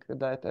more like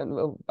that,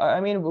 and I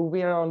mean,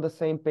 we are on the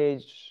same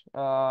page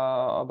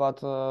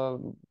about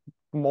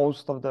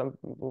most of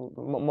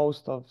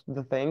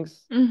the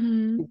things.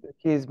 Mm-hmm.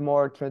 He's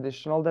more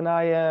traditional than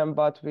I am,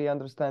 but we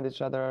understand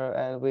each other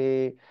and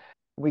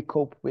we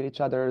cope with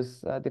each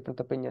other's different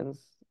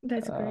opinions.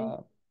 That's great. Uh,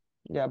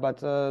 yeah,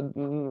 but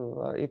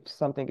if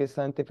something is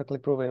scientifically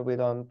proven, we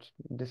don't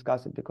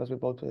discuss it because we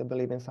both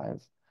believe in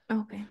science.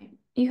 Okay.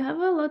 You have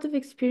a lot of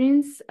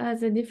experience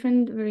as a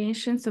different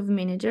variations of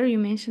manager. You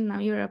mentioned now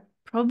you're a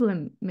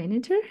problem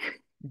manager.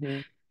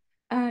 Mhm.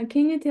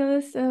 Can you tell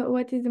us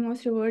what is the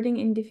most rewarding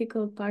and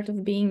difficult part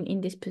of being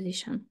in this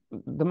position?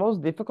 The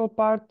most difficult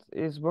part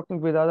is working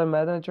with other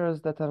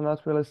managers that are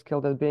not really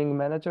skilled at being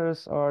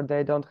managers, or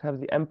they don't have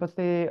the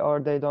empathy, or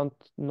they don't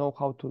know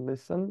how to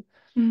listen.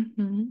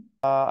 Mm-hmm.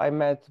 I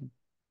met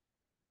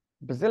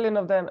bazillion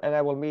of them, and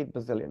I will meet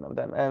bazillion of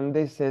them. And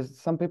this is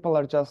some people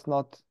are just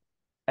not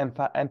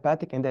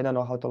empathic and they don't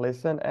know how to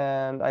listen.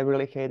 And I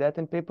really hate that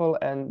in people.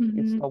 And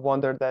it's Mm-hmm. no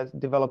wonder that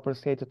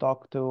developers hate to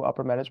talk to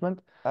upper management.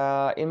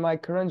 In my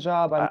current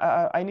job,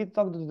 I need to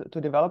talk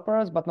to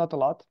developers, but not a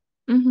lot.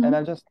 And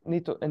I Mm-hmm. just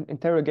need to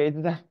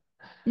interrogate them.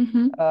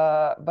 Mm-hmm.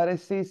 But I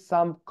see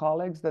some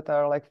colleagues that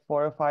are like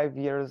 4 or 5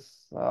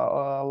 years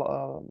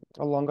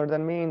longer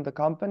than me in the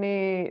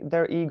company.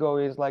 Their ego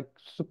is like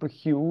super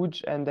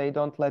huge and they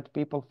don't let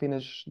people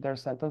finish their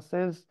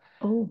sentences.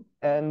 Oh.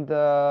 And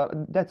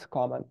that's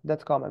common.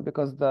 That's common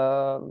because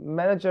the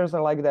managers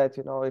are like that.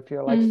 You know, if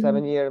you're like Mm-hmm.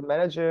 7 year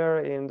manager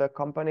in the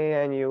company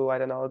and you, I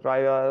don't know,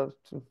 drive a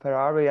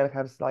Ferrari and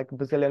have like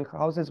bazillion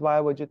houses, why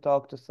would you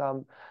talk to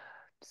some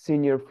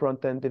senior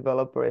front-end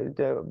developer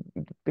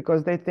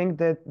because they think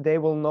that they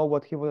will know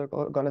what he was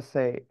gonna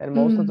say. And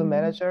most of the Mm-hmm.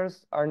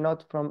 managers are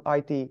not from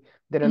IT.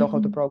 They don't know how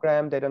to Mm-hmm.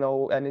 program. They don't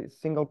know any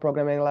single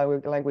programming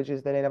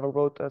languages. They never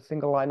wrote a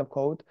single line of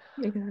code.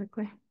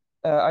 Exactly.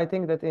 I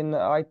think that in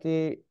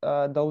IT,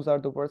 those are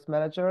the worst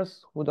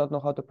managers who don't know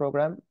how to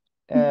program.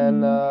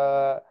 And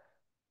Mm-hmm.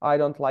 I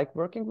don't like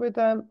working with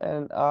them,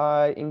 and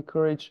I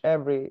encourage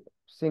every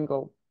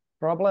single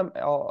problem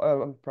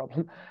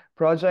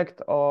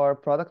project or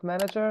product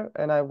manager,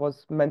 and I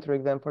was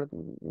mentoring them for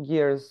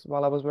years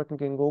while I was working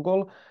in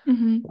Google.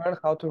 Mm-hmm. Learn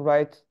how to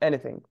write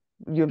anything.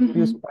 You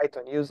use Mm-hmm.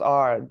 Python, use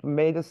R,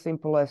 made a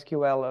simple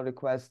SQL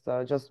request,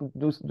 just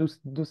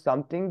do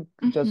something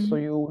just so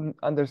Mm-hmm. you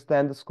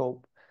understand the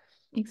scope.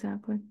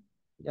 Exactly.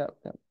 Yeah,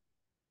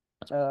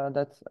 yeah.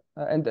 That's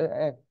and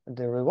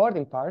the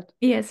rewarding part.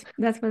 Yes,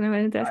 that's what I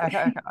wanted to ask.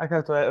 I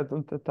have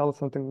to tell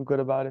something good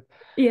about it.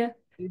 Yeah.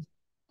 Is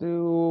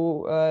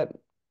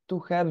to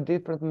have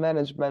different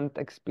management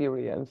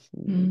experience.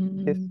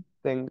 This Mm-hmm.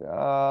 thing.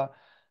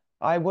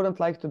 I wouldn't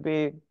like to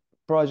be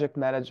project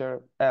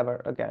manager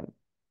ever again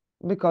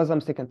because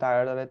I'm sick and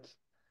tired of it.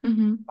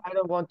 Mm-hmm. I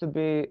don't want to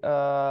be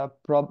a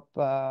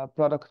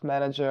product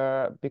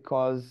manager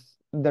because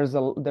there's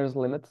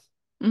limits.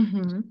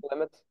 Mm-hmm.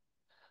 limit.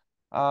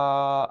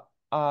 Uh,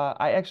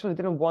 I actually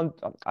didn't want.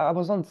 I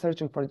was not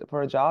searching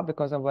for a job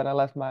because when I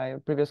left my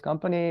previous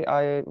company,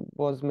 I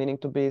was meaning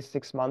to be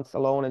 6 months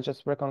alone and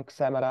just work on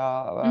Xamera.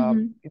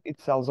 Mm-hmm.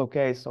 It sells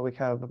okay, so we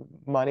have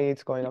money.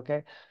 It's going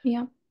okay.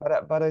 Yeah.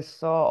 But I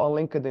saw on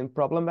LinkedIn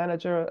problem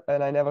manager,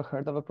 and I never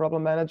heard of a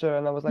problem manager,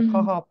 and I was like,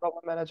 Mm-hmm. haha,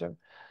 problem manager.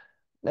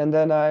 And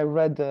then I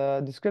read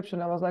the description.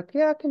 I was like,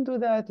 yeah, I can do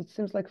that. It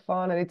seems like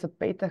fun, and it's a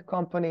pay tech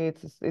company.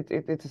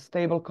 It's a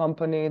stable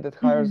company that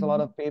hires a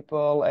lot Mm-hmm. of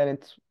people,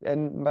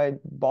 and my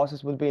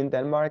bosses would be in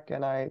Denmark.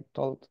 And I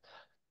told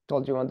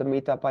you on the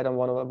meetup I don't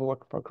want to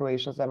work for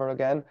Croatians ever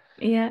again.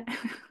 Yeah.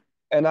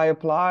 And I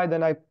applied,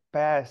 and I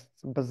passed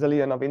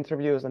bazillion of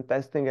interviews and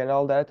testing and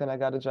all that, and I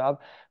got a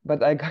job.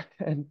 But I got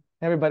and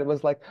everybody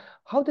was like,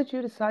 how did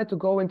you decide to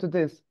go into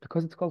this?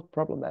 Because it's called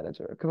problem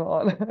manager. Come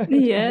on,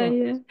 it's Yeah, problem.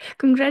 yeah.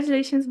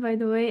 Congratulations, by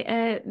the way.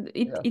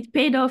 It Yeah, it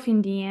paid off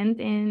in the end,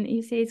 and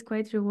you say it's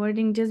quite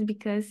rewarding just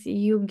because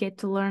you get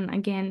to learn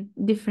again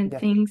different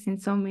yes, things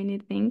and so many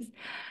things.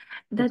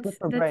 it's good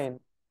for That's brain.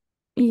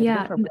 It's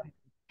good yeah. for brain.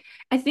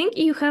 I think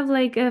you have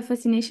like a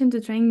fascination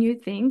to trying new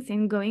things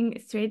and going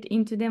straight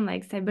into them,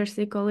 like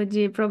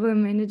cyberpsychology,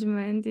 problem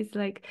management. It's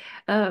like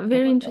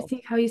very Someone else.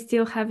 interesting how you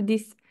still have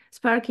this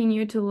spark in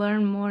you to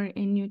learn more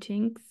and new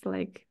things.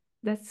 Like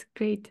that's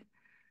great.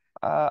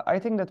 I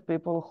think that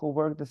people who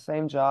work the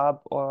same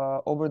job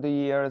over the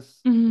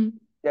years Mm-hmm.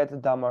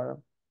 get dumber.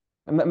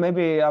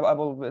 Maybe I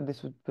will.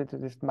 This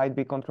might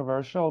be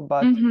controversial,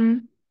 but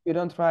Mm-hmm. you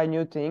don't try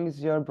new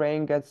things, your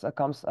brain gets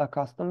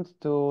accustomed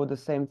to the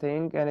same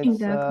thing,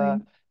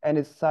 Exactly. and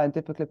it's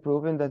scientifically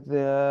proven that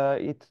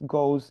it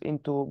goes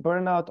into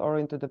burnout or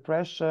into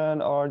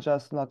depression or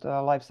just not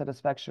life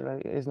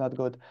satisfaction is not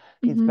good.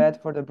 It's Mm-hmm.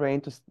 bad for the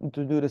brain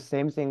to do the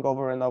same thing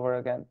over and over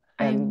again.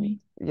 I And agree.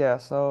 yeah,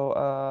 so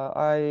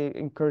I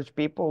encourage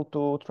people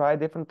to try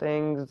different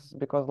things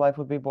because life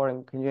would be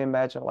boring. Can you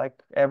imagine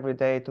like every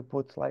day to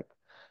put like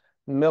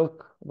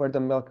milk where the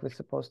milk is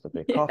supposed to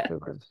be, Yeah. coffee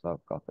where it's not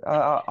coffee.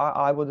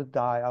 I would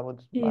die. I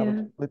would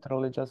Yeah.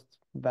 literally just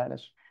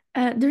vanish.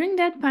 During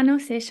that panel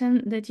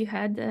session that you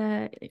had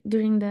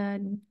during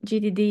the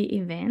GDD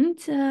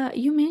event,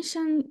 you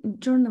mentioned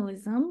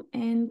journalism,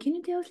 and can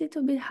you tell us a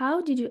little bit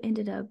how did you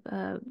ended up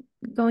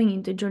going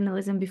into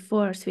journalism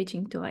before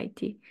switching to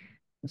IT?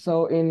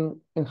 So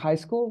in high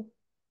school,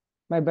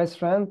 my best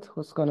friend,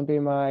 who's gonna be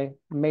my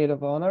maid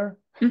of honor,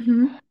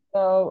 Mm-hmm.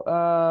 so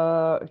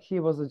he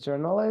was a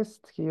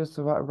journalist. He used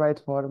to write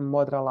for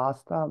Modra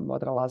Lasta.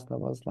 Modra Lasta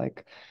was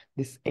like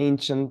this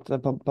ancient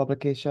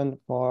publication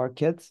for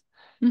kids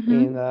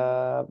in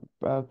Mm-hmm.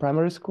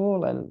 primary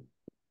school and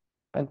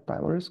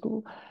primary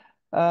school.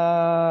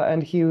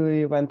 And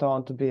he went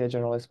on to be a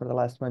journalist for the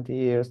last 20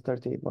 years,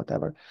 30,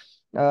 whatever.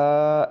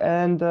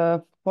 And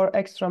for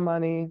extra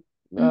money,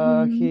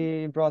 Mm-hmm.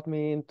 he brought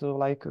me into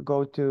like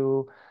go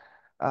to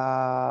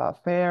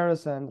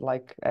fairs and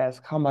like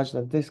ask how much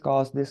does this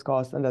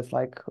cost, and that's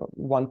like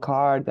one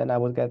card, and I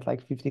would get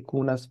like 50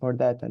 kunas for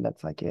that, and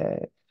that's like yeah,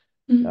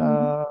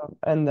 Mm-hmm.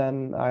 and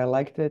then I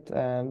liked it,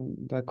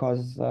 and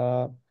because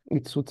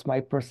it suits my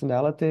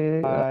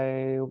personality,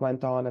 I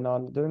went on and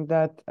on doing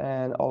that.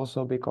 And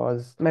also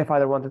because my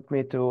father wanted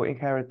me to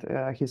inherit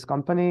his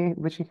company,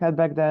 which he had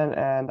back then,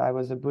 and I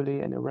was a bully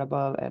and a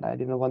rebel, and I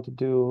didn't want to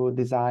do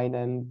design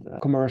and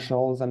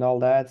commercials and all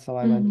that. So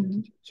I went into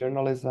Mm-hmm.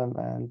 journalism,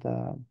 and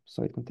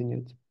so it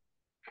continued.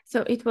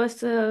 So it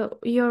was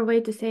your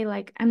way to say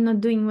like, I'm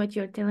not doing what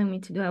you're telling me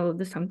to do. I will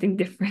do something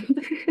different.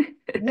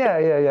 Yeah,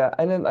 yeah, yeah.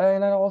 And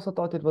I also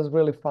thought it was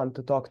really fun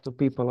to talk to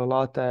people a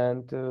lot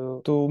and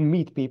to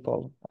meet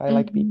people. I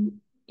like people. Mhm.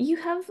 You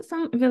have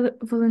some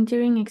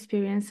volunteering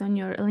experience on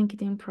your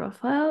LinkedIn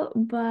profile,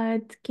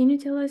 but can you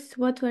tell us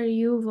what were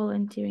you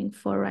volunteering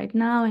for right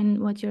now and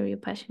what are you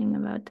passionate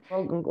about?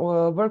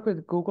 Well, work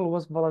with Google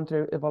was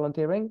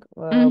volunteering.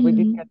 We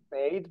did Mm-hmm. get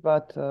paid,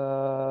 but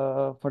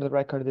for the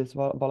record, it's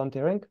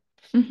volunteering.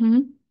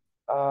 Mm-hmm.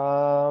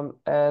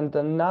 And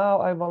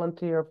now I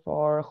volunteer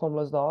for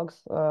homeless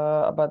dogs.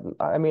 But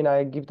I mean,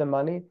 I give them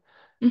money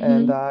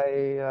and Mm-hmm.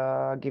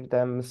 I give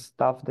them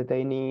stuff that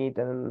they need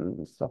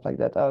and stuff like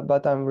that.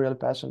 But I'm really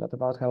passionate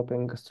about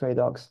helping stray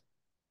dogs.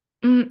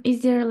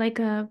 Is there like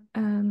a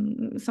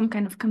some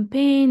kind of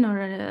campaign or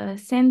a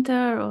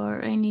center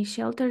or any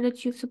shelter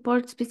that you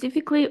support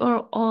specifically,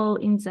 or all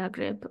in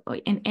Zagreb or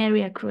an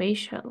area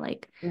Croatia?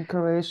 Like, In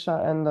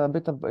Croatia and a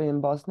bit of in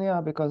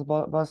Bosnia because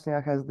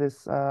Bosnia has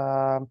this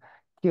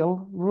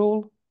kill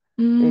rule.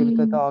 If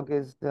the mm, dog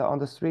is on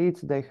the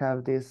streets, they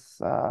have these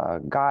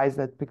guys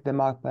that pick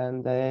them up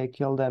and they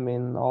kill them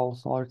in all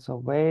sorts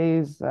of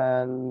ways,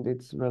 and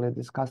it's really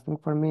disgusting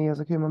for me as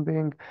a human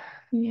being.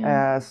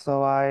 yeah.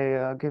 So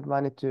I give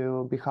money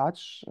to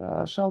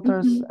Bihać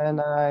shelters, Mm-hmm. and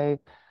I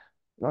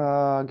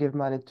give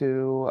money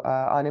to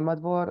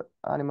Animadvor.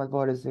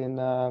 Animadvor is in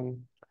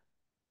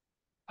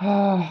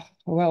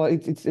well,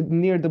 it's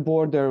near the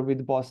border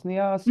with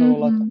Bosnia, so a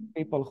lot of Mm-hmm.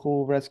 people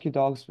who rescue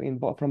dogs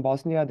from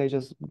Bosnia, they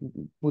just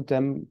put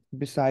them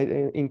beside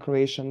in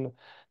Croatian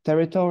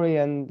territory,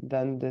 and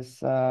then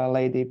this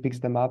lady picks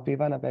them up,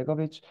 Ivana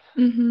Begovic,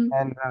 Mm-hmm.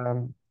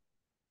 and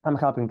I'm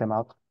helping them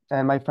out.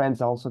 And my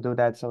friends also do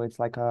that, so it's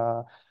like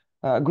a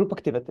group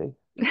activity.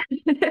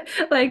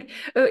 Like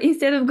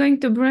instead of going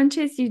to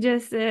brunches, you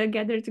just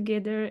gather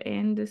together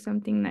and do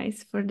something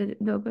nice for the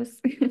doggos.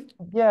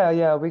 Yeah,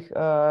 yeah,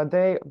 I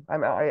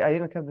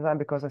didn't have the time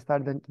because I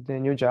started the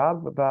new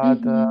job,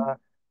 but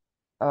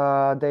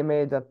Mm-hmm. they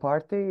made a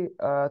party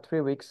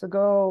 3 weeks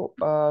ago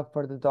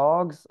for the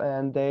dogs,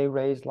 and they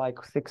raised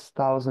like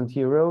 6,000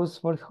 euros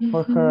for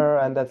Mm-hmm. her,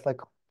 and that's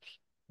like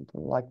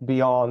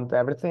beyond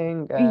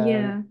everything. And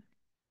Yeah.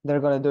 they're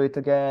gonna do it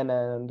again,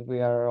 and we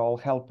are all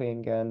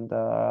helping and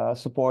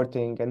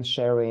supporting and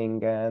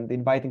sharing and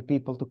inviting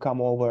people to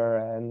come over.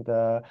 And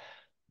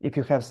if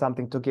you have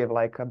something to give,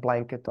 like a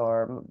blanket,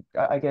 or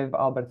I gave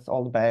Albert's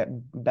old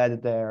bed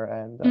there,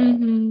 and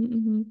Mm-hmm.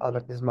 Mm-hmm.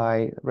 Albert is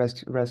my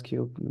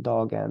rescue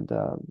dog, and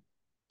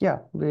yeah,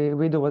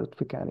 we do what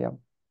we can. Yeah.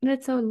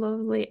 That's so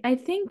lovely. I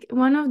think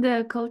one of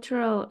the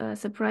cultural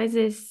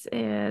surprises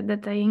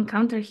that I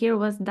encountered here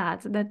was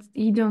that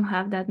you don't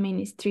have that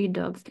many street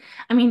dogs.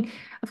 I mean,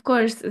 of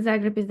course,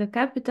 Zagreb is the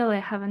capital. I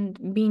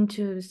haven't been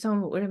to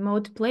some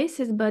remote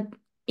places, but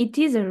it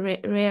is a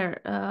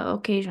rare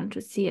occasion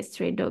to see a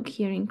stray dog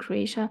here in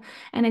Croatia.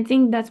 And I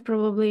think that's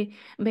probably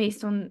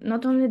based on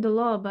not only the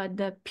law, but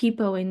the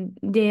people and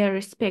their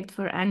respect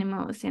for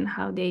animals and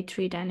how they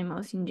treat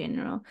animals in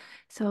general.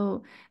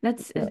 So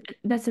that's Yeah.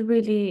 that's a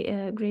really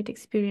great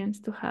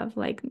experience to have,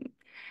 like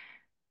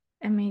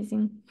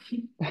amazing.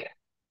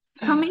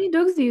 How many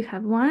dogs do you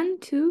have? One,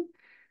 two?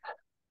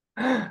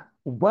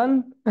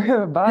 One,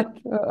 but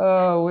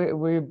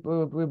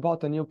we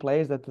bought a new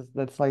place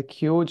that's like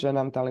huge, and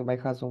I'm telling my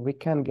husband we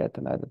can get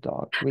another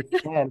dog. We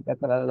can get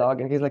another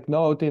dog, and he's like,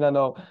 "No, Tina,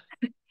 no."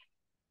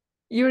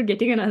 You're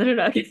getting another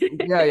dog.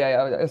 Yeah,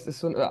 yeah, yeah. As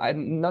soon,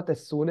 not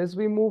as soon as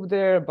we move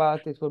there,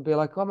 but it will be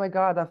like, "Oh my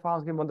God, I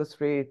found him on the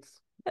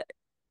streets,"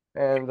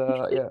 and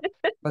yeah.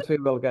 But we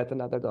will get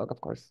another dog, of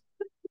course.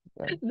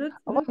 Yeah.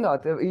 Why That's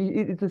not?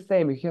 It's the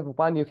same. If you have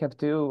one, you have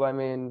two. I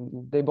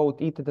mean, they both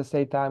eat at the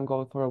same time,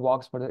 go for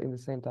walks in the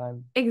same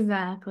time.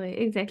 exactly,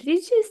 exactly.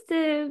 It's just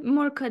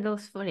more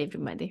cuddles for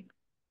everybody.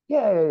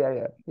 Yeah, yeah, yeah,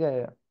 yeah, yeah,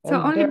 yeah. So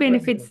And only they're really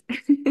good. benefits.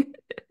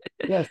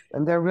 Yes,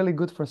 and they're really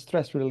good for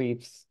stress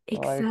reliefs.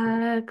 Like they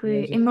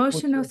Exactly. just put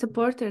Emotional you.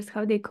 supporters,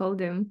 how they call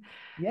them.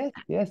 Yes,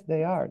 yes,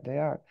 they are. They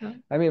are. Oh.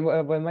 I mean,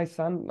 when my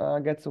son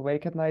gets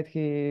awake at night,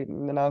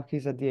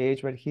 he's at the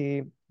age where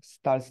he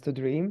starts to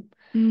dream,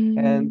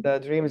 and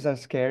Mm, dreams are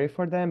scary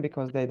for them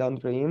because they don't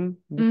dream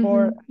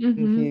before.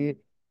 mm-hmm, mm-hmm. He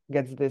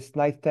gets this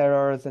night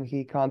terrors, and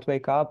he can't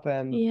wake up.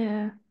 And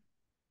Yeah.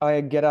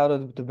 I get out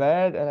of the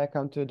bed and I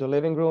come to the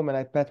living room and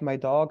I pet my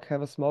dog,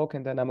 have a smoke,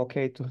 and then I'm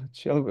okay to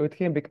chill with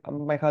him.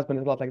 My husband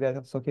is not like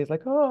that, so he's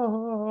like,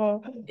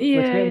 oh, with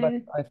Yeah, him. But yeah.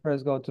 I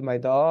first go to my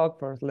dog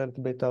for a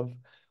little bit of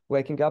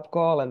waking up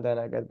call, and then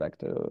I get back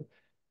to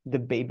the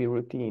baby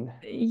routine.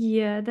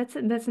 Yeah, that's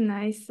a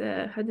nice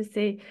how to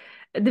say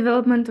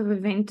development of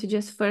event to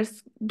just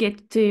first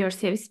get to your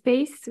safe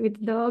space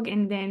with dog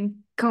and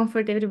then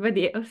comfort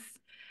everybody else.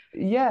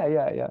 Yeah,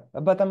 yeah, yeah.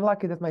 But I'm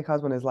lucky that my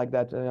husband is like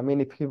that. I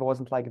mean, if he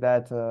wasn't like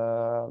that,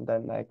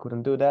 then I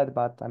couldn't do that.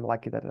 But I'm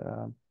lucky that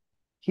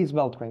he's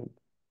well trained.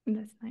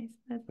 That's nice.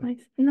 That's nice.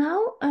 Now,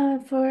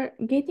 for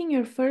getting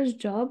your first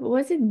job,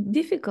 was it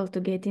difficult to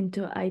get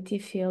into IT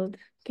field?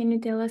 Can you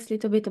tell us a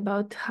little bit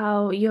about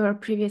how your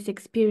previous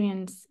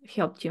experience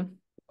helped you?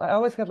 I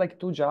always had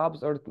like two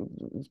jobs or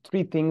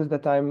three things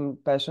that I'm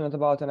passionate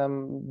about, and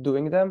I'm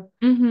doing them.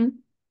 Mm-hmm.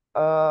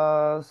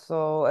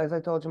 So as I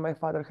told you, my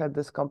father had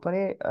this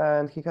company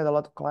and he had a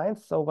lot of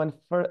clients. So when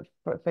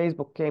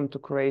Facebook came to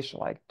Croatia,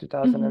 like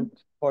Mm-hmm.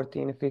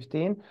 2014,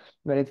 15,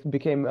 when it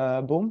became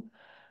a boom,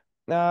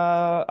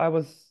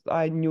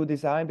 I knew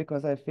design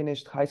because I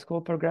finished high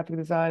school for graphic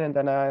design, and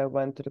then I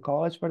went to the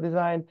college for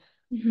design.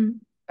 Mm-hmm.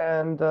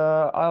 And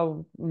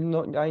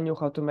I knew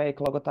how to make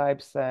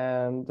logotypes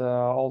and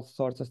all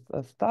sorts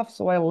of stuff.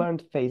 So I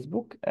learned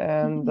Facebook,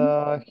 and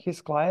Mm-hmm.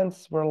 his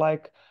clients were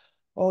like,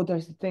 "Oh,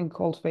 there's a thing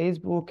called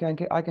Facebook,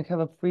 and I can have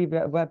a free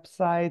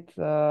website."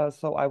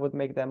 So I would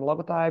make them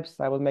logotypes.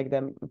 I would make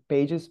them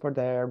pages for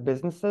their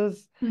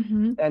businesses,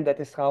 Mm-hmm. and that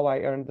is how I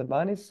earned the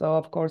money. So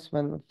of course,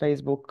 when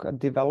Facebook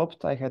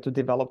developed, I had to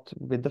develop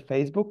with the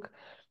Facebook,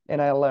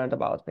 and I learned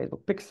about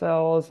Facebook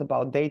pixels,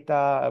 about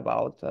data,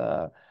 about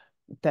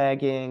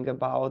tagging,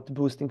 about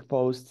boosting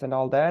posts and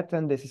all that.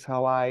 And this is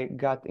how I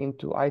got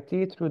into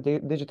IT through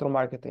digital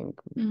marketing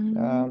um,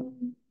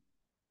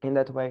 Mm-hmm. in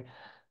that way.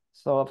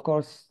 So of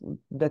course,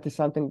 that is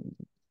something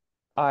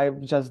I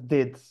just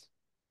did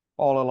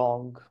all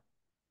along.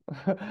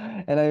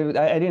 And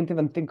I didn't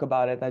even think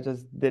about it. I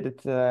just did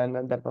it,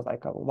 and that was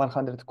like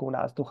 100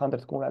 kunas,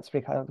 200 kunas,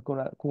 300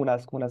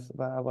 kunas. Kunas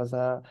was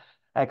a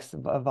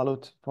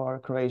ex-valut for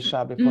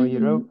Croatia before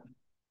Mm-hmm. euro.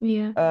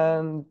 Yeah.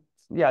 And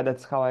yeah,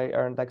 that's how I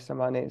earned extra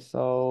money.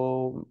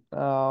 So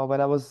when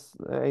I was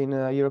in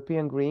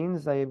European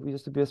Greens, I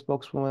used to be a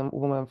spokeswoman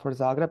woman for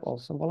Zagreb,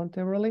 also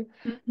voluntarily,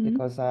 Mm-hmm.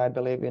 because I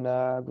believe in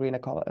green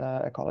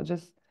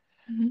ecologist.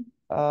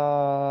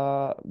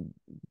 uh,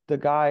 the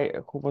guy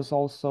who was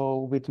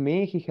also with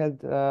me, he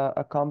had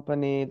a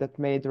company that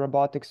made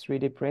robotics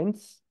 3D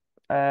prints,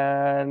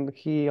 and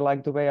he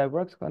liked the way I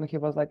worked, and he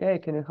was like, "Hey,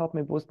 can you help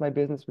me boost my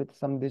business with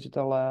some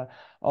digital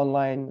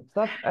online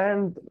stuff?"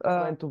 And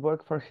went to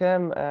work for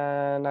him,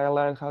 and I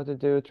learned how to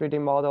do 3D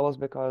models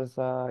because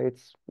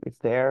it's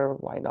there.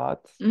 Why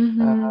not?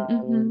 Mm-hmm,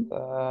 mm-hmm,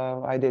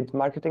 And I did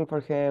marketing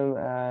for him,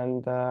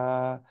 and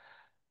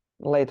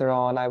later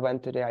on, I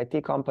went to the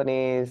IT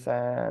companies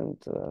and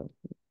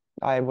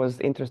I was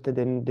interested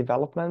in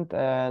development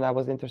and I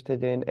was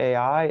interested in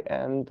AI.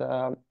 And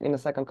in the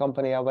second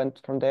company, I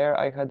went from there.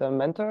 I had a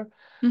mentor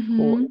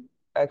who mm-hmm.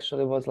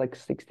 actually was like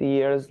 60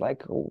 years,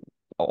 like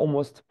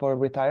almost for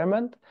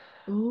retirement.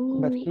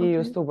 But Oh, he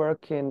used okay. to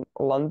work in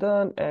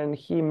London and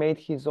he made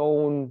his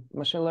own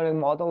machine learning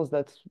models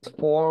that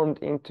formed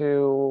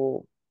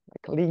into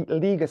like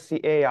legacy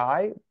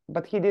AI,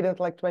 but he did it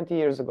like 20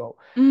 years ago.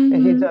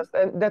 Mm-hmm,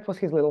 And that was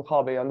his little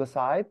hobby on the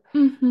side.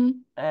 mm-hmm,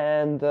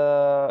 And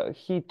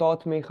he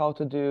taught me how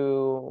to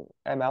do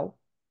ML.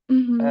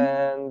 mm-hmm.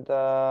 And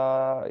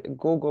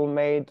Google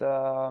made,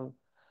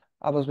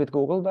 I was with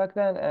Google back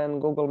then,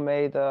 and Google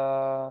made,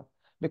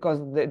 because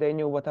they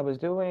knew what I was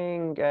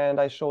doing, and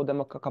I showed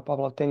them a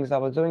couple of things I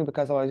was doing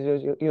because I was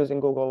using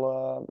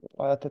Google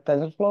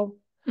TensorFlow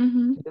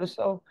Mm-hmm. to do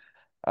so.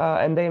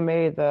 And they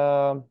made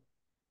a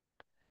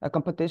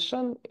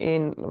competition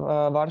in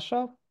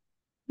Warsaw,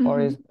 or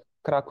Mm-hmm. is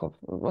Krakow,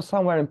 was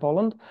somewhere in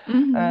Poland,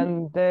 Mm-hmm.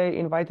 and they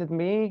invited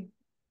me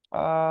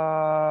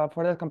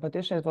for that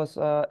competition. It was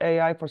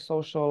AI for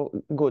social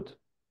good,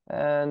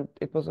 and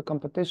it was a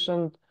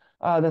competition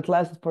that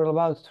lasted for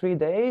about 3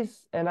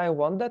 days, and I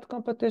won that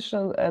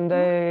competition. And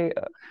Wow.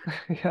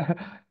 yeah,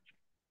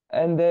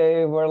 and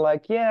they were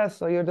like, "Yeah,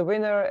 so you're the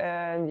winner,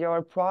 and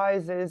your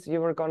prize is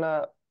you were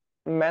gonna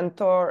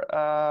mentor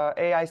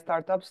AI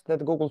startups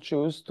that Google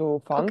choose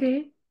to fund."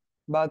 Okay.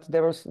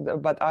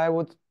 But I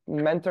would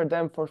mentor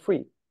them for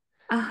free.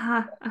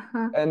 Uh-huh.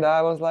 Uh-huh. And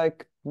I was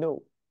like,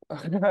 no.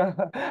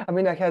 I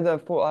mean, I had a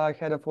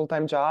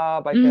full-time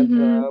job. I had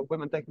Mm-hmm.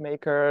 women tech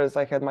makers.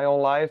 I had my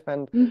own life,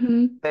 and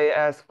Mm-hmm. they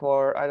asked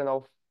for, I don't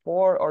know,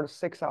 4 or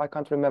 6, I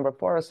can't remember,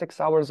 4 or 6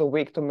 hours a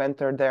week to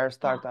mentor their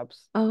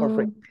startups for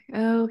free.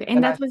 Oh, okay. And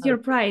And I that was your said,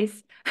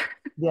 prize.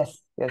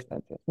 yes, yes,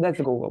 that's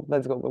Google.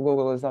 That's Google.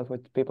 Google is not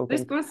what people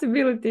think.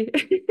 Responsibility.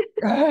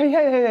 Yeah,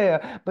 yeah, yeah,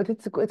 yeah. But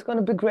it's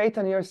gonna be great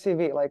on your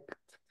CV. Like,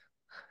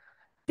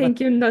 Thank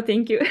but you. No,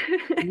 thank you.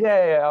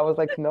 yeah, yeah, I was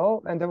like,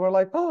 no. And they were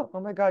like, oh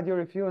my God, you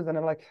refused. And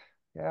I'm like,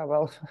 yeah,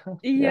 well,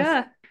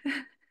 yes.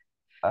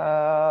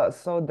 Yeah.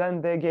 So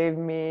then they gave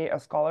me a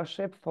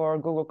scholarship for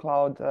Google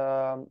Cloud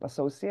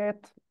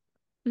Associate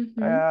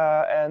Mm-hmm.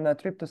 and a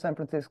trip to San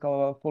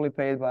Francisco fully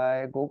paid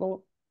by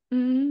Google. And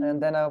Mm-hmm.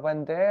 then I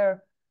went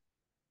there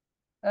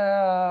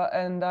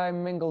and I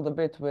mingled a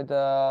bit with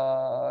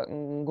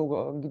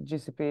Google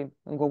GCP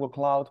and Google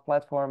Cloud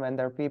platform and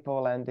their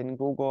people and in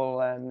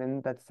Google and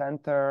in that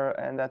center.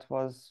 And that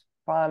was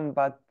fun,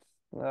 but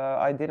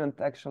I didn't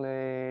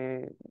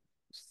actually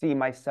see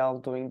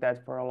myself doing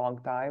that for a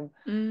long time.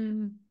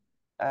 Mm.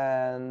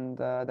 And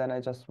then I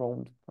just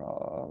roamed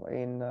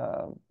in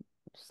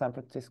San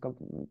Francisco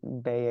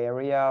Bay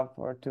Area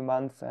for 2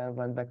 months and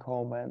went back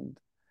home. And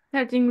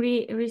Starting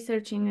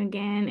researching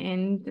again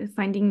and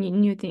finding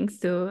new things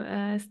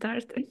to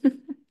start,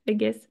 I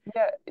guess.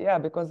 yeah,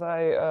 because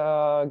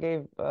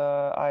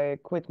I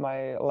quit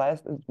my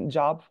last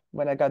job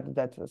when I got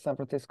that San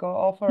Francisco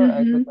offer.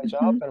 I quit my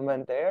job Mm-hmm. and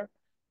went there.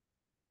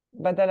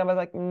 But then I was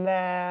like,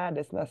 nah,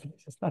 this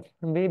is not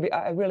for me.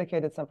 I really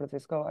hated San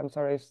Francisco. I'm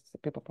sorry if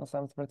people from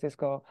San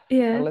Francisco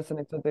are Yeah,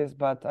 listening to this,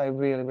 but I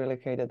really, really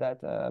hated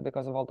that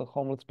because of all the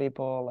homeless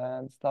people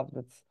and stuff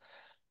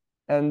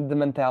and the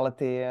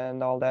mentality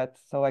and all that.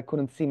 So I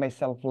couldn't see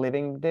myself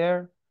living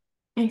there.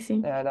 I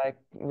see. And I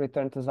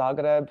returned to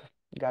Zagreb,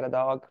 got a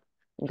dog,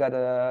 got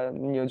a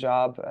new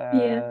job, Yeah.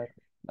 and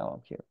now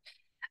I'm here.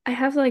 I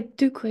have like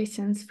two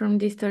questions from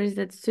these stories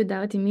that stood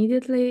out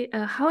immediately.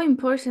 How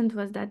important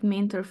was that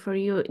mentor for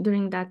you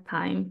during that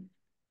time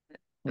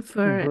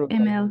for Brutally,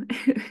 ML?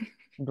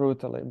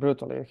 brutally.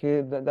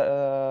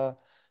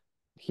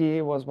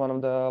 He was one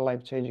of the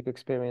life-changing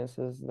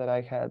experiences that I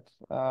had.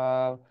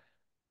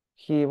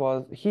 He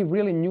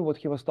really knew what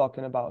he was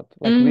talking about,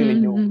 like really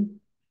knew. Mm-hmm.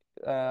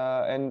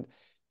 And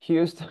he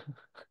used to,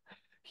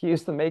 he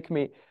used to make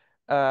me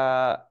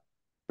uh,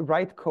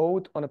 write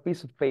code on a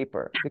piece of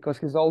paper because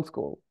he's old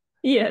school.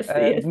 Yes,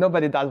 And yes.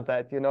 nobody does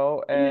that, you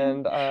know. Yeah,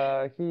 And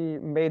he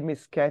made me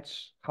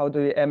sketch how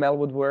the ML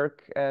would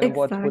work and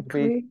what would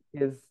be exactly.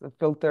 his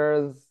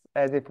filters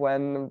as if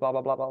when blah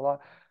blah blah blah blah,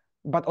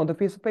 but on the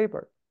piece of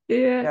paper.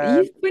 Yeah, And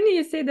it's funny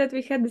you say that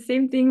we had the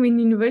same thing in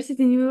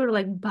university and we were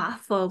like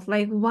baffled.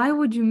 Like, why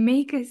would you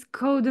make us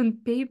code on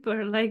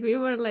paper? Like, we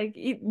were like,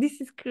 this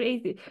is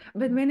crazy.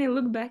 But when I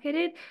look back at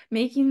it,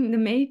 making the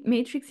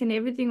matrix and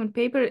everything on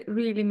paper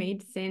really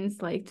made sense.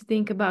 Like, to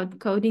think about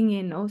coding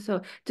and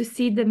also to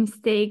see the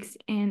mistakes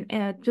and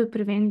to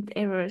prevent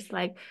errors.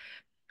 Like,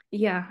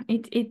 yeah,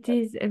 it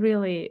is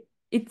really.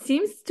 It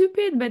seems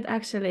stupid, but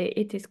actually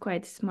it is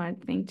quite a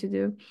smart thing to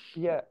do.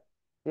 Yeah,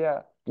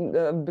 yeah.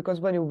 Because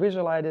when you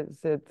visualize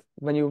it,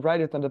 when you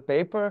write it on the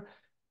paper,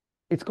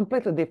 it's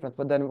completely different.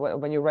 But then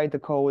when you write the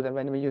code and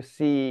when you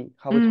see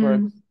how it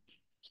works, Mm,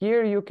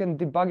 here you can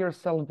debug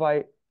yourself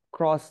by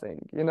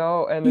crossing,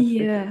 and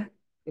yeah.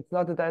 it's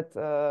not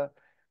that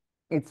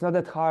it's not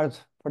that hard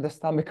for the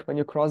stomach when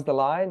you cross the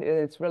line.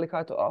 It's really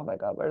hard to, oh my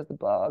God, where's the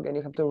bug? And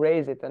you have to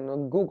raise it and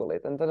then Google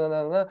it and da, da,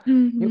 da, da.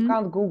 You Mm-hmm.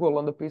 can't Google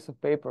on the piece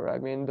of paper. I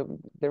mean,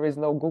 there is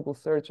no Google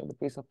search on the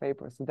piece of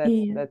paper. So that's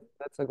Yeah. that's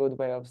that's a good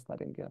way of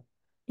studying. Yeah.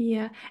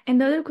 Yeah. And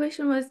the other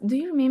question was, do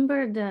you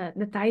remember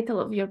the title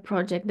of your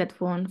project that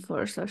won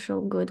for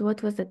social good?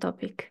 What was the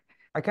topic?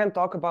 I can't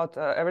talk about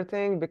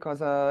everything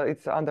because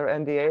it's under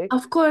NDA,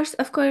 Of course,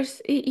 of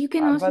course. You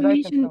can also but I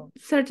can mention tell.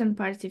 certain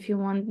parts if you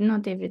want,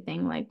 not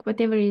everything, like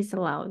whatever is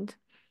allowed.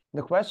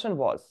 The question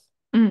was,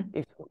 Mm,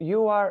 if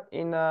you are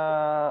in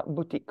a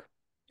boutique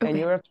and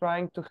you okay. are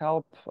trying to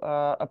help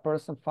a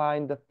person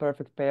find the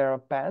perfect pair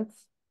of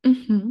pants,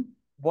 Mm-hmm.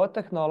 what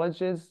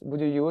technologies would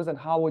you use and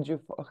how would you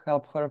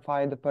help her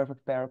find the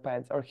perfect pair of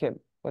pants or him,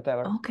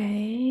 whatever?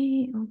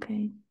 Okay,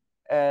 okay.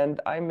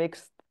 And I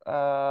mixed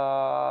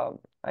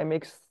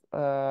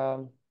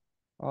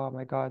oh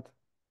my God,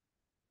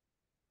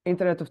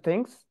 Internet of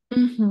Things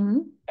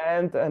Mm-hmm.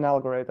 and an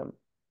algorithm.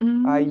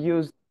 I Mm,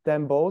 used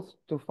them both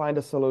to find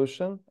a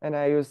solution and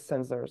I used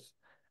sensors.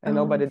 And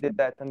oh, I nobody did see.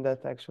 that, and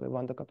that actually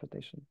won the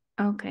competition.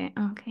 Okay,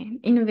 okay.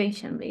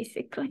 Innovation,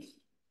 basically.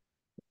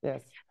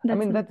 Yes. I That's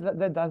mean not.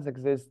 that does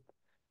exist,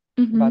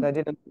 but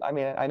Mm-hmm. I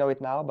mean I know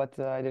it now, but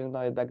I didn't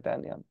know it back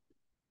then, yeah.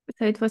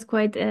 So it was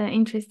quite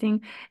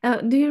interesting.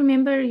 Do you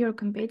remember your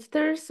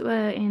competitors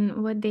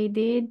and what they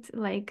did?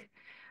 Like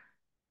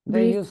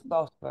They brief use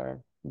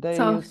software.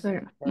 They use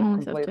software, software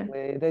only software.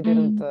 completely. They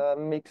didn't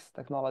Mm, mix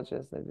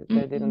technologies.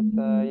 They didn't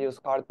mm, use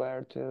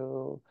hardware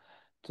to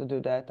do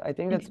that. I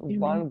think that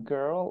one experiment.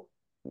 girl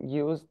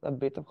used a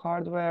bit of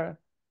hardware.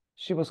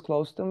 She was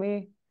close to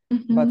me,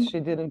 but Mm-hmm, she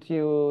didn't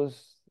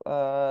use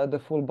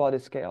the full body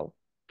scale.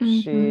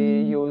 She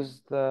mm-hmm.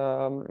 used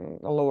a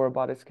lower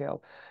body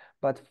scale.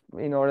 But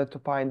in order to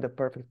find the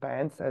perfect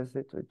pants, as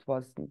it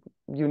was,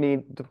 you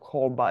need the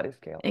whole body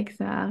scale.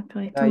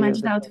 Exactly. And To I match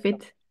used the it for some.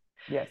 outfit.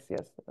 Yes,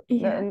 yes.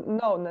 Yeah.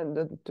 No,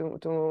 no,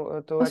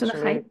 to Also the actually,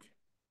 height.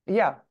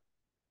 yeah,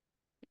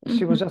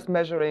 she was Mm-hmm. just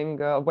measuring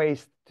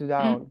waist to Mm,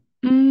 down.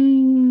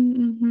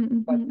 mm-hmm,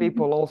 But mm-hmm, hmm.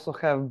 people also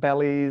have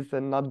bellies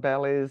and not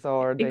bellies,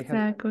 or they have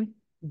Exactly.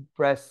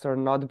 breasts or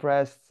not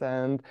breasts,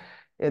 and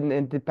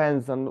it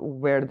depends on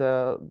where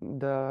the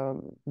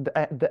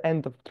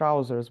end of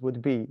trousers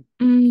would be.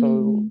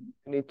 So Mm.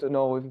 you need to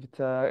know if it's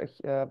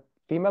a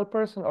female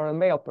person or a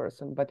male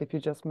person. But if you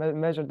just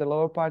measure the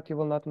lower part, you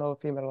will not know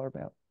female or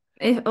male.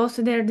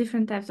 Also, there are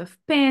different types of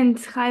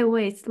pants, high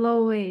waist,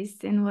 low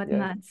waist, and Yes,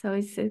 whatnot. So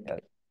it's yes.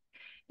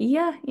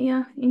 yeah,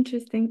 yeah,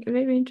 interesting,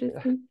 very Yeah.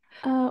 interesting.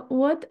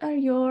 What are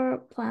your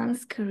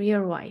plans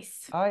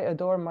career-wise? I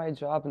adore my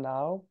job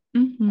now,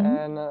 Mm-hmm.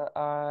 and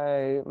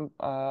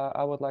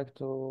I would like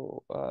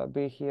to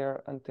be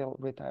here until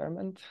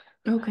retirement.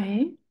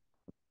 Okay.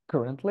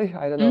 Currently,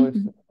 I don't know if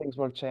Mm-hmm. things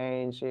will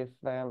change. If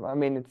I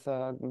mean, it's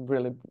a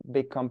really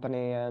big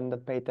company, and the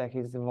paytech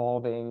is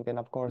evolving, and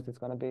of course, it's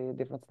going to be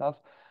different stuff.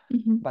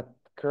 Mm-hmm. But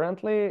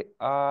currently,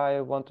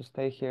 I want to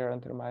stay here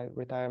until my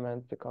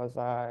retirement because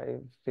I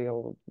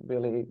feel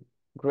really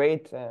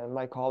great, and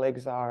my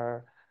colleagues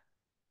are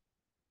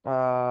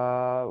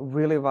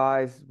really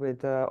wise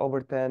with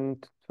over 10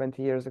 to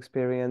 20 years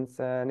experience,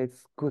 and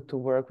it's good to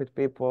work with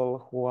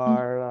people who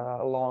are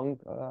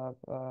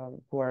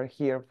who are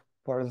here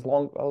for as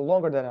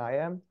longer than I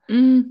am.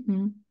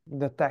 Mm-hmm.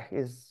 The tech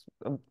is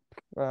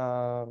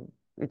uh,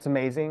 it's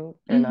amazing,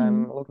 and Mm-hmm.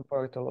 I'm looking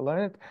forward to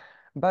learn it.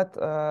 But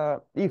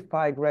if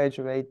I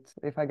graduate,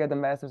 if I get a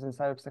master's in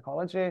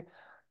cyberpsychology,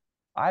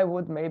 I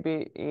would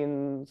maybe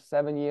in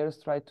 7 years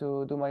try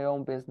to do my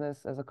own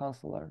business as a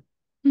counselor.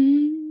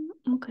 Mm,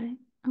 okay.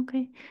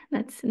 Okay.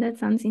 That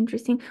sounds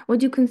interesting.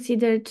 Would you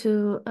consider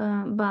to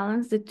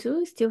balance the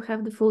two, still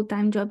have the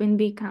full-time job and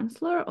be a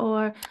counselor,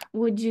 or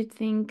would you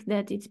think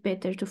that it's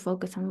better to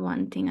focus on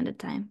one thing at a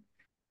time?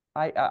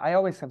 I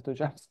always have two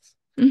jobs.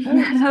 So,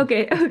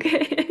 Okay,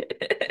 okay.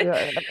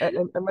 yeah,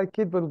 and my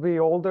kid will be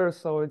older,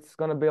 so it's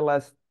gonna be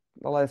less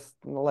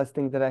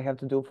things that I have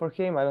to do for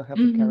him. I don't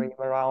have to carry Mm-hmm. him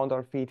around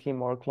or feed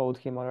him or clothe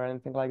him or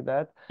anything like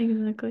that.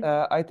 Exactly.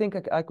 I think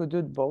I could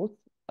do both.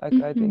 I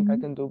think I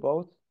Mm-hmm. can do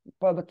both.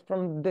 But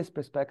from this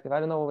perspective, I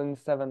don't know in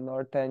 7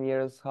 or 10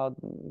 years how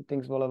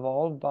things will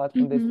evolve. But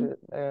from this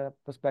Mm-hmm.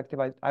 perspective,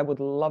 I would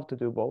love to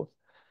do both.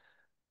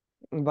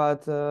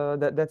 But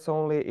that's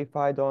only if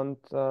I don't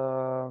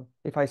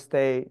if I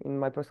stay in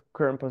my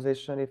current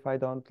position, if I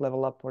don't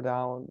level up or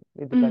down.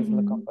 It depends on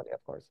the Mm-hmm. company,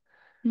 of course.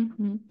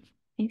 Mm-hmm.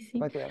 I see.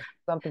 But yes,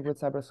 something with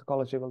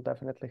cybersecurity will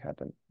definitely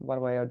happen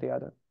one way or the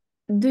other.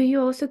 Do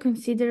you also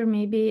consider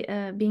maybe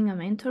being a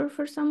mentor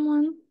for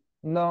someone?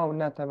 No,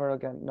 not ever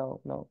again.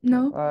 No, no,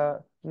 no.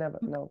 No? Never.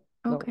 No,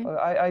 no. Okay.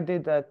 I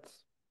did that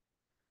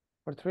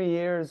for 3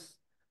 years,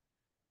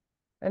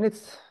 and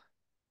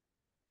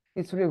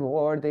it's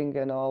rewarding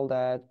and all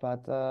that,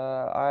 but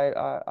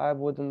I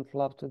wouldn't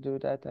love to do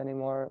that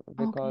anymore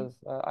Okay. because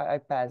I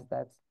passed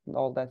that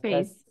all that.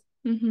 That's Phase.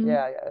 Mm-hmm.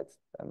 yeah, yeah.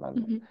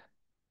 Mm-hmm.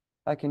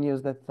 I can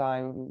use that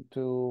time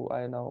to,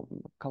 I don't know,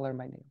 color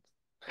my nails.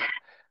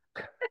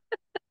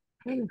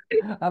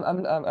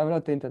 I'm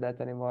not into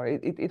that anymore.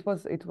 It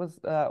was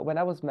when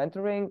I was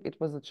mentoring, it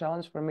was a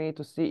challenge for me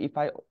to see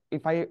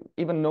if I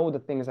even know the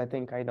things I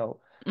think I know.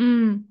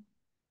 Mm.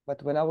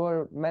 But when I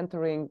were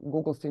mentoring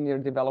Google senior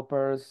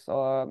developers,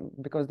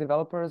 because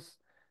developers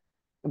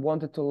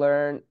wanted to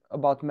learn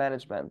about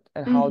management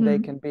and Mm-hmm.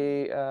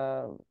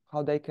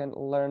 how they can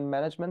learn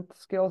management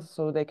skills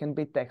so they can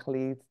be tech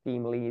leads,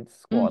 team leads,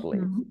 squad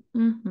leads,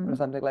 Mm-hmm. Mm-hmm. or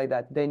something like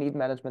that. They need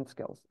management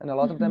skills. And a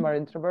lot of them Mm-hmm. are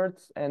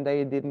introverts and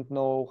they didn't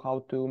know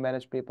how to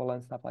manage people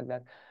and stuff like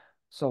that.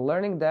 So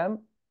learning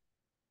them,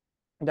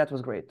 that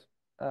was great.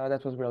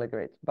 That was really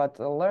great. But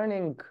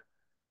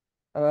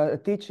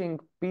teaching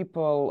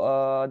people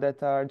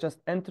that are just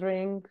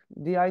entering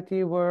the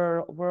IT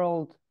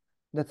world,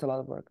 that's a lot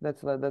of work.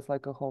 That's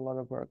like a whole lot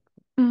of work.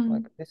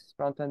 Like Mm. this is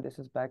front end, this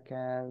is back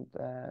end,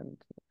 and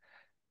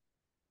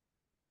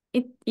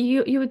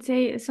You would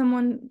say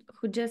someone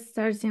who just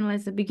starts in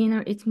as a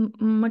beginner, it's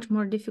much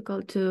more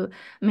difficult to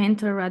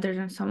mentor rather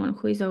than someone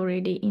who is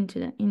already into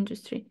the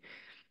industry.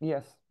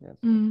 yes, yes,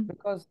 yes, Mm.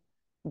 because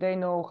they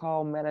know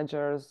how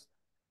managers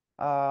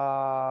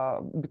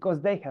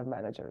because they have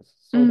managers,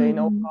 so they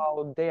know Mm-hmm.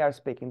 how they are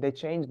speaking. They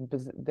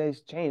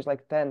change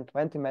like 10,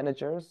 20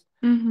 managers,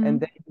 and Mm-hmm.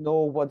 they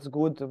know what's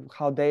good,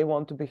 how they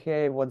want to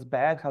behave, what's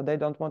bad, how they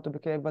don't want to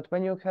behave. But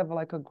when you have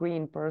like a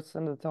green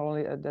person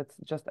that's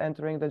just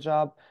entering the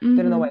job,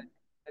 they don't know Mm-hmm. anything.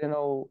 They don't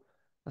know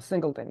a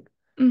single thing.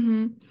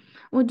 Mm-hmm.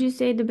 Would you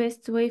say the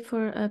best way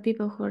for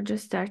people who are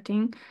just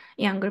starting,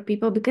 younger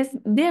people, because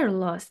they're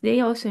lost,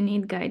 they also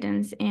need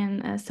guidance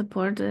and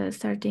support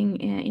starting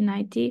in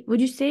IT.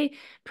 Would you say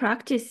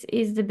practice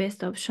is the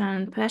best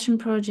option? Passion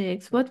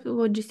projects, what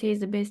would you say is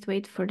the best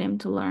way for them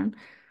to learn?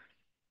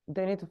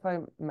 They need to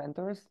find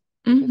mentors,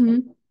 which is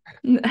not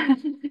Mm-hmm.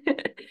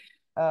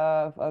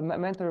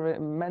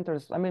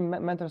 mentors. I mean,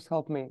 mentors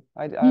help me.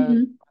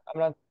 Mm-hmm.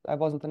 I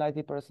wasn't an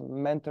IT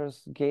person.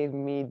 Mentors gave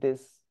me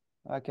this.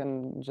 I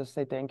can just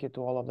say thank you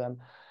to all of them.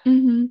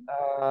 Mm-hmm.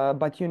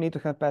 But you need to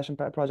have passion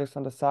projects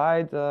on the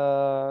side.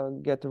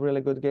 Get a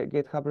really good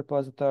GitHub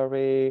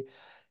repository.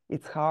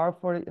 It's hard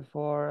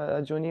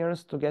for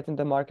juniors to get in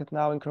the market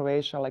now in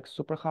Croatia, like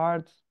super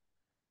hard.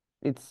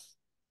 It's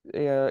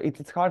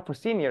it's hard for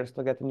seniors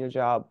to get a new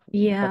job, but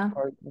Yeah.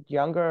 for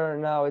younger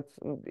now,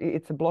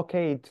 it's a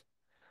blockade.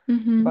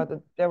 Mm-hmm. But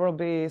there will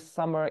be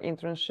summer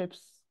internships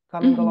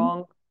coming Mm-hmm.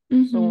 along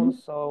soon, Mm-hmm.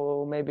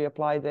 so maybe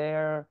apply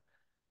there.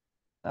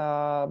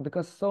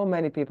 Because so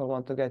many people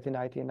want to get in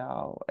IT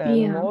now, and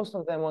Yeah. most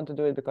of them want to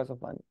do it because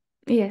of money.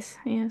 Yes,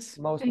 yes.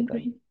 I Most of them.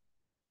 agree.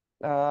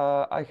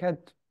 I had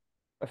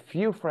a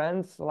few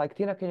friends like,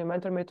 Tina, can you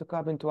mentor me to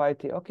come into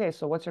IT? Okay,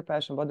 so what's your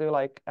passion? What do you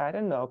like? I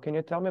don't know. Can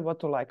you tell me what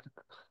to like?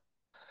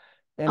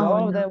 And Oh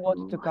all of no. them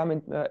wanted to come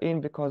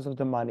in because of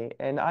the money.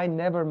 And I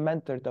never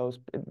mentored those.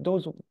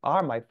 Those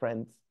are my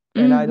friends,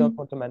 and I don't Mm-hmm.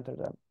 want to mentor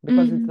them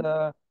because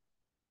Mm-hmm.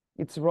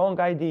 it's wrong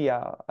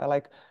idea. I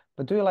like,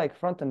 but do you like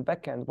front and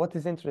back end? What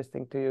is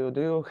interesting to you?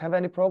 Do you have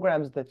any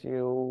programs that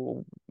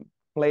you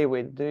play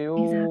with? Do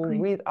you Exactly.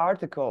 read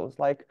articles?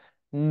 Like,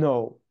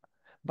 no,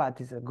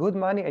 but it's a good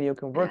money and you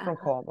can work from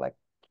Yeah. home. Like,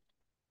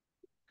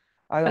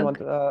 I don't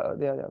want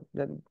Okay.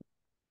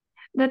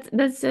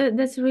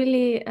 That's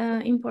really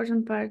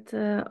important part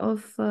of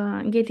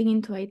getting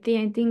into IT.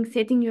 I think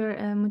setting your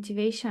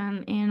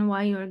motivation and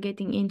why you're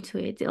getting into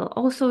it.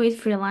 Also, with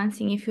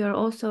freelancing, if you're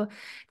also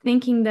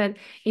thinking that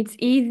it's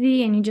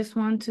easy and you just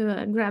want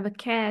to grab a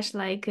cash,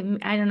 like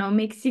I don't know,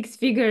 make six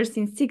figures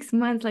in 6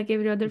 months, like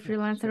every other yes,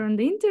 freelancer sure. on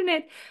the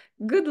internet,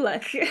 good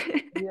luck.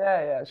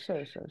 Yeah, yeah,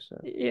 sure, sure,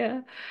 sure.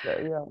 Yeah.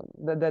 Yeah,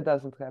 that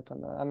doesn't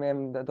happen. I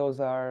mean,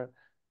 those are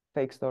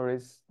fake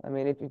stories. I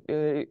mean, if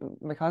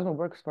my husband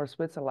works for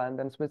Switzerland,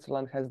 and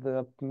Switzerland has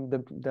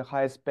the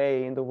highest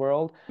pay in the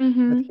world, but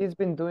Mm-hmm. he's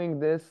been doing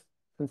this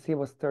since he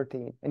was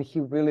 13, and he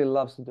really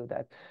loves to do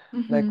that.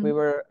 Like we Mm-hmm.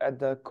 were at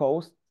the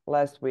coast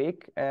last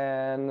week,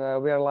 and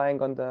we are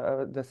lying on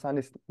the sun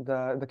is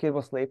the kid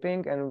was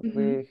sleeping, and Mm-hmm.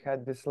 we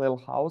had this little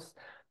house.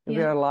 And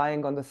we Yeah. are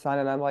lying on the sun,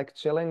 and I'm like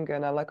chilling,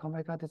 and I'm like, oh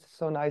my God, this is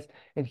so nice.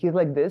 And he's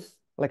like this,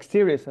 like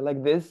seriously,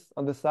 like this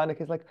on the sun. And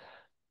he's like,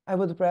 I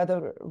would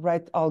rather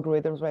write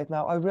algorithms right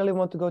now. I really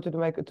want to go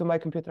to my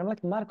computer. I'm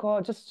like, Marco,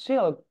 just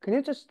chill. Can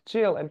you just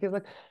chill? And he's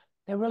like,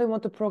 I really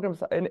want to program.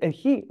 And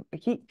he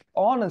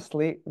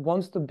honestly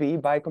wants to be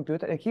by a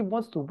computer and he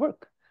wants to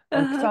work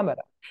on Uh-huh.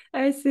 Xamera.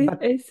 I see.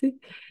 But I see.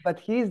 but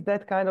he's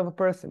that kind of a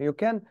person. You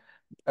can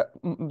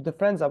the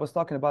friends I was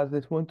talking about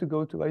that want to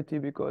go to IT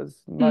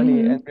because money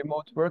and Mm-hmm.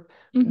 remote work,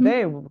 Mm-hmm.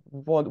 they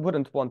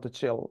wouldn't want to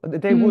chill.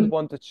 They would Mm.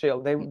 want to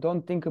chill. They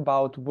don't think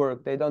about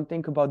work. They don't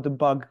think about the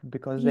bug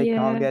because they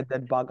can't Yeah. get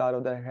that bug out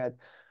of their head.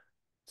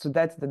 So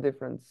that's the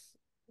difference.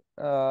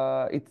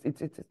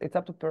 It's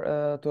up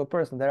to a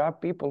person. There are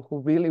people who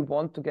really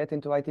want to get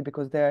into IT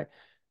because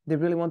they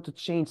really want to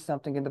change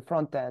something in the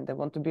front end. They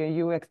want to be a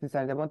UX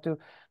designer. They want to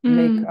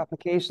make Mm,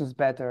 applications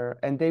better,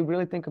 and they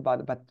really think about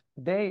it. But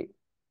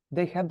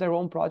they have their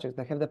own projects.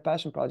 They have the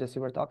passion projects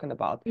you were talking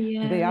about.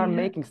 yeah, They are yeah.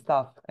 making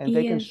stuff, and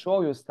they can Yes,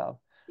 show you stuff.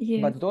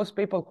 yes. But those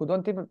people who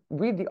don't even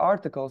read the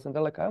articles and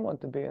they're like, I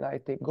want to be in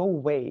IT, go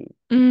away.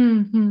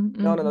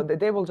 Mm-hmm, No, no, mm-hmm. no.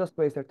 They will just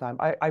waste their time.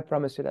 I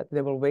promise you that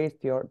they will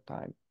waste your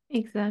time.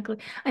 Exactly.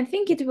 I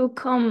think Yeah. it will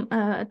come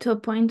to a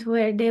point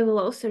where they will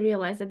also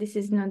realize that this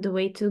is not the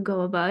way to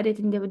go about it,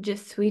 and they would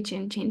just switch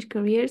and change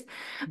careers.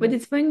 But Yes.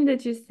 it's funny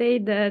that you say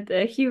that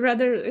he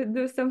rather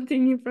do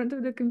something in front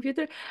of the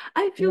computer.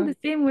 I feel Yeah. the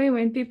same way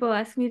when people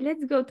ask me,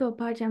 let's go to a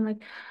party. I'm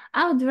like,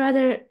 I would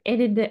rather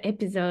edit the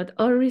episode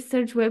or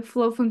research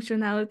Webflow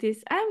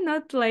functionalities. I'm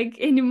not like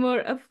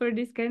anymore up for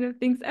these kind of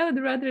things. I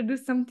would rather do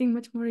something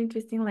much more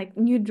interesting, like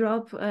new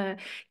drop.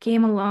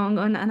 Came along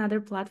on another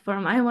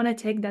platform. I want to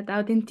check that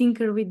out and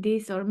tinker with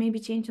this or maybe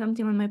change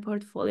something on my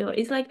portfolio.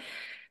 It's like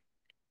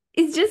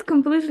it's just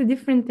completely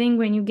different thing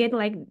when you get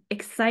like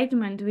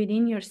excitement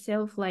within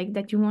yourself, like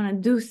that you want to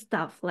do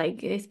stuff,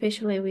 like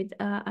especially with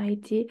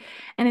IT.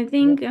 And I Yeah.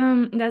 think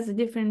that's the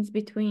difference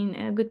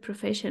between good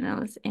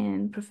professionals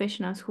and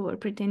professionals who are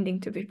pretending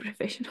to be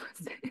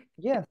professionals.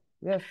 Yes.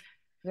 Yes.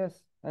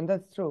 Yes. And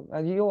that's true.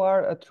 And you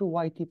are a true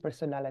IT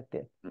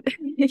personality.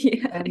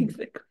 Yeah, And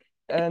exactly.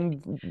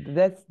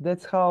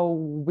 that's how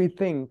we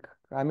think.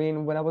 I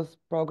mean, when I was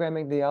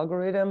programming the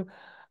algorithm,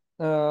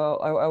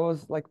 I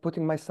was like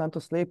putting my son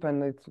to sleep,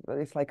 and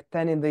it's like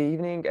 10 in the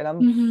evening, and I'm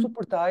Hmm.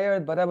 super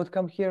tired. But I would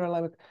come here and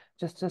like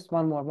just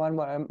one more, one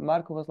more. And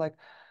Marco was like,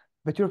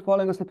 "But you're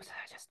falling asleep." I said,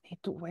 "I just need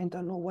to wait. I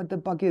don't know what the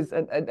bug is,"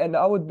 and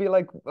I would be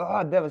like,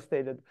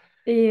 devastated.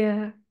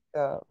 Yeah.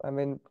 I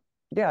mean,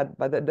 yeah,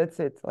 but that's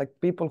it. Like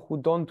people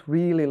who don't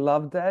really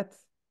love that,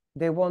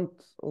 they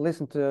won't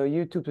listen to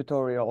YouTube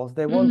tutorials.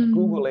 They won't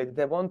Google Hmm. it.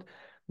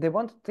 They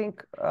won't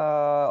think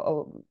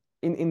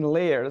in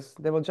layers.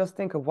 They will just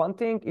think of one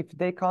thing. If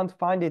they can't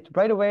find it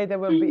right away, they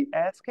will be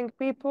asking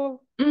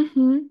people,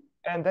 Hmm.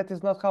 and that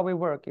is not how we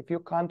work. If you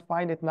can't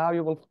find it now,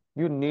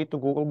 you need to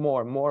Google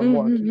more, more,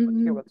 more keywords,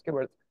 Hmm. keywords,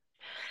 keywords.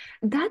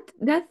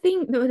 That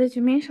thing though that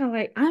you mentioned,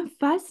 like I'm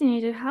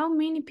fascinated how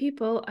many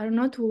people are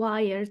not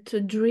wired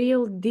to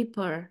drill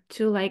deeper,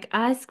 to like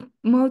ask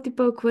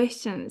multiple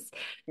questions,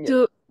 Yes.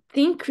 to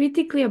think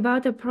critically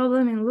about a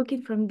problem and look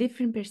it from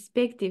different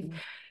perspective,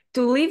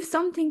 to leave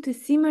something to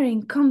simmer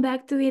and come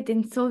back to it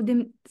and solve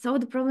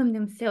the problem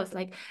themselves.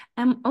 Like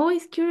I'm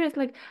always curious,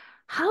 like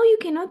how you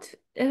cannot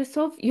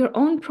solve your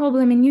own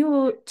problem and you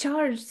will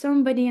charge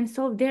somebody and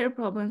solve their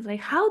problems. Like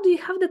how do you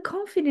have the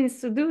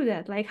confidence to do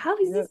that? Like how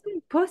is Yeah. this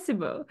even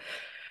possible?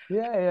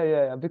 Yeah, yeah,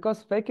 yeah, yeah.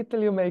 Because fake it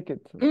till you make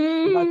it.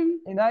 But Mm,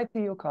 in IT,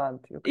 you can't.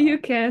 You you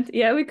can't. can't.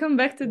 Yeah, we come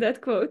back to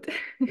that quote.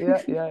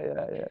 Yeah, yeah,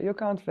 yeah, yeah. You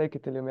can't fake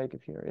it till you make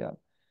it here. Yeah.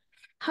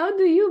 How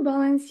do you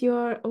balance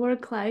your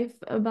work-life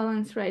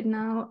balance right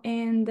now?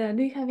 And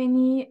do you have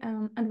any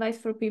advice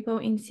for people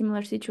in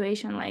similar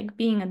situation, like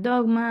being a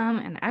dog mom,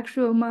 an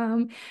actual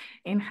mom,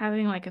 and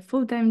having like a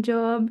full-time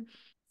job?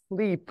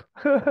 Sleep.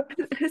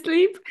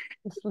 Sleep?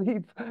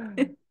 Sleep.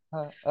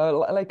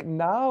 Like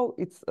now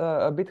it's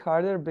a bit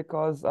harder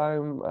because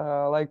I'm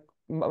like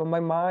my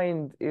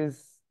mind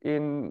is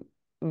in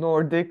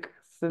Nordic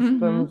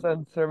systems Mm-hmm.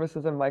 and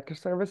services and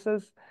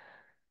microservices,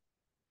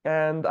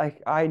 and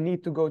I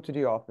need to go to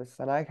the office,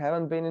 and I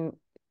haven't been in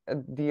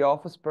the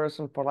office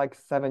person for like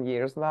 7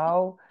 years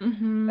now.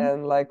 Mm-hmm.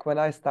 And like when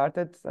I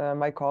started,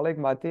 my colleague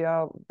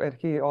Mattia, and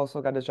he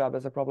also got a job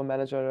as a problem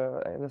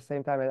manager at the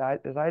same time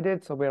as I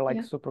did, so we're like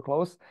Yeah. super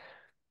close.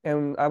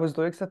 And I was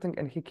doing something,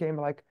 and he came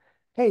like,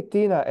 "Hey,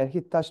 Tina," and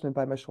he touched me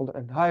by my shoulder,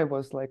 and I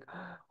was like,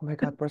 "Oh my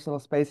God, personal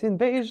space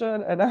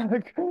invasion!" And I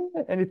like,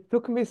 and it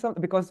took me some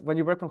because when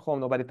you work from home,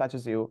 nobody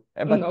touches you,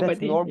 but that's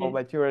Nobody. normal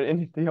Yeah. that you're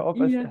in the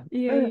office. Yeah.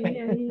 Yeah.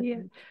 Yeah.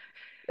 Yeah.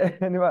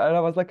 And I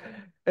was like,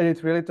 and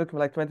it really took me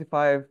like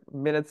 25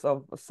 minutes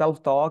of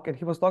self-talk. And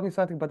he was talking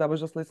something, but I was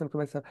just listening to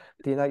myself.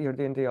 Tina, you're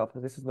in the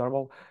office. This is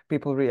normal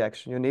people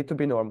reaction. You need to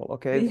be normal.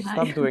 Okay. Yeah.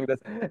 Stop Yeah. doing this.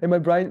 And my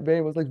brain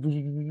was like,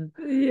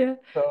 Yeah.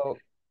 so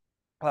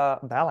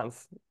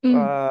balance. Mm.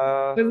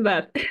 Uh, What's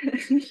that?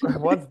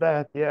 what's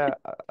that? Yeah.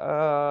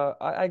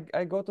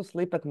 I go to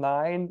sleep at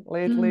 9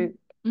 lately. Mm.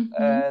 Mm-hmm.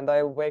 And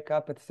I wake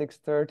up at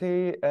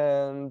 6:30,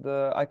 and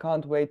I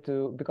can't wait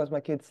to because my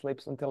kid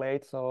sleeps until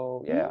 8.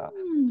 So yeah,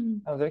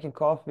 Mm. I'm drinking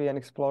coffee and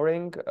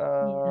exploring.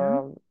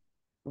 Yeah.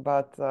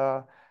 But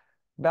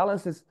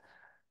balance is,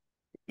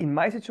 in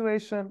my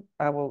situation,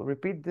 I will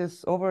repeat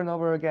this over and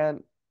over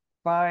again.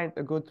 Find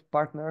a good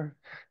partner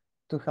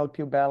to help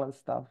you balance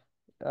stuff.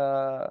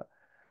 Uh,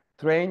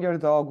 Train your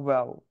dog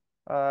well.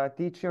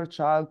 Teach your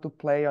child to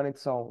play on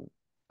its own.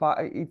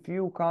 If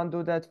you can't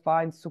do that,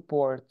 find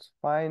support.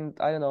 Find,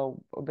 I don't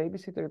know, a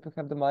babysitter if you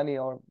have the money,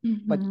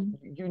 but Mm-hmm.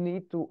 you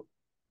need to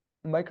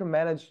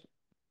micromanage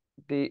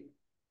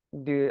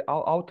the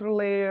outer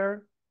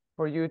layer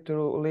for you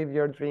to live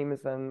your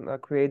dreams and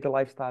create the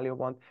lifestyle you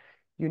want.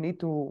 You need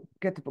to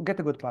get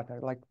a good partner.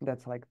 Like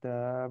that's like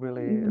the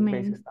really The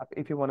basic main. stuff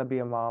if you want to be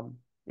a mom.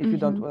 If you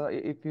don't, Mm-hmm.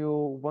 if you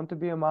want to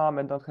be a mom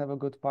and don't have a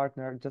good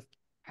partner, just,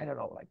 I don't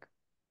know, like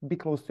be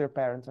close to your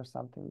parents or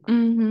something.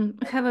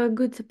 Mm-hmm. Have a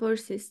good support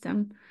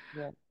system.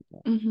 Yeah, yeah.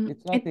 Mm-hmm.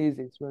 It's not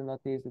easy. It's really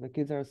not easy. The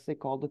kids are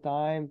sick all the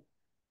time.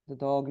 The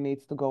dog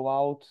needs to go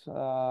out.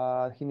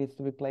 He needs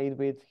to be played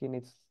with. He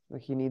needs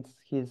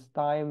his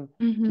time.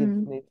 Kids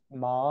Mm-hmm. need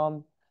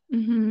mom,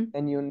 Mm-hmm.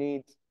 and you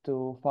need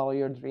to follow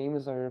your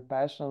dreams or your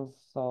passions.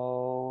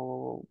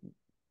 So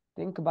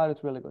think about it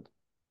really good.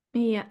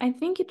 Yeah, I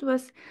think it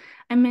was,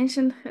 I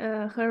mentioned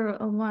her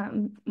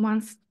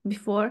once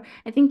before.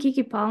 I think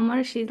Kiki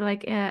Palmer, she's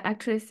like an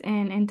actress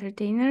and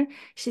entertainer.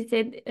 She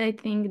said, I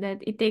think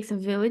that it takes a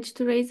village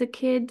to raise a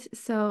kid.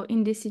 So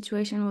in this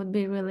situation would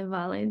be really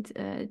valid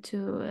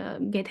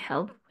to get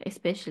help,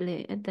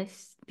 especially at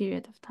this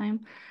period of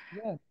time.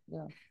 Yeah,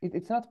 yeah.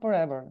 It's not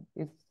forever.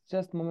 It's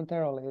just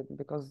momentarily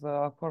because,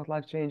 of course,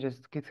 life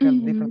changes. Kids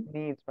have different Mm-hmm.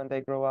 needs when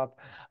they grow up.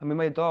 I mean,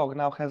 my dog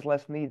now has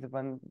less needs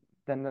than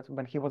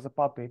when he was a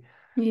puppy.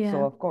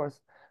 So, Yeah, of course,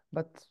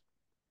 but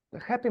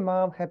happy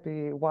mom,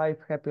 happy wife,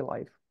 happy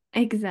life.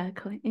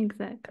 exactly,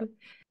 Yeah. exactly.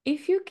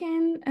 If you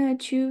can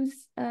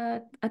choose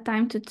a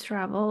time to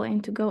travel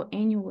and to go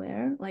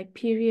anywhere, like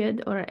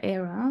period or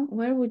era,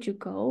 where would you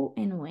go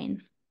and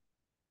when?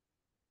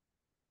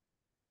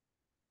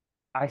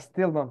 I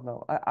still don't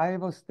know. I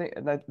was th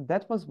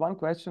that was one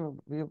question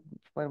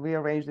when we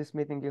arranged this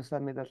meeting. You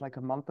sent me that like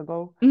a month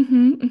ago,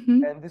 Mm-hmm,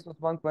 mm-hmm, and this was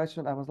one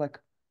question. I was like,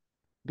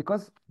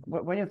 because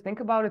when you think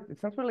about it,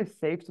 it's not really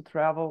safe to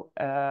travel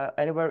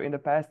anywhere in the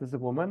past as a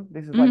woman.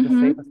 This is like the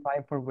safest mm-hmm.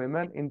 time for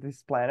women in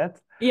this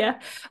planet. Yeah,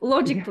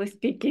 logically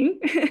speaking.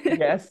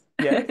 Yes,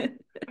 yes.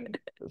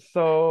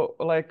 So,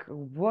 like,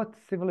 what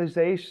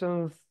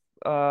civilizations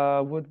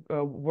where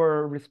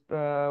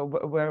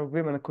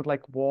women could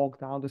like walk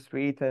down the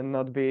street and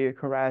not be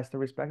harassed or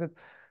respected?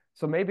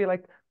 So maybe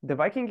like the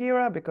Viking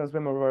era, because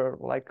women were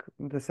like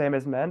the same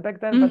as men back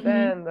then. But Mm-hmm.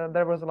 then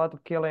there was a lot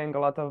of killing, a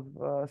lot of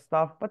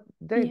stuff. But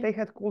they Yeah, they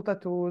had cool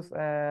tattoos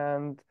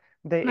and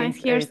they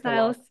nice ate a hairstyles.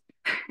 lot.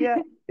 Yeah,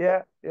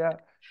 yeah, yeah.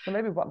 So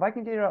maybe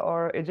Viking era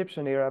or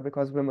Egyptian era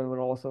because women were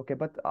also okay.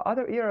 But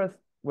other eras,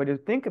 when you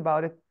think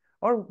about it,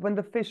 or when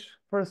the fish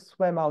first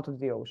swam out of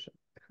the ocean.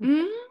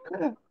 Mm,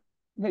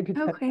 Maybe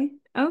that. okay,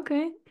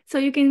 okay. So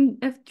you can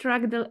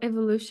track the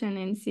evolution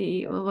and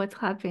see Yes, what's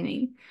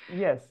happening.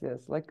 yes,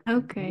 yes. Like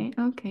Okay,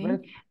 okay.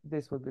 when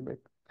this would be big.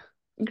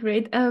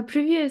 Great.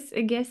 Previous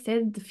guest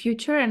said the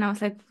future, and I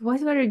was like, "What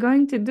were you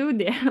going to do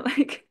there?"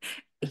 Like,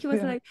 he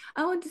was Yeah, like,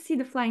 "I want to see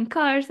the flying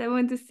cars. I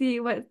want to see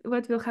what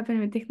will happen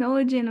with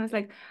technology." And I was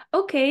like,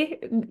 "Okay,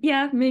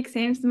 yeah, makes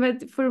sense."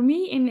 But for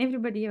me and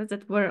everybody else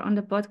that were on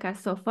the podcast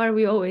so far,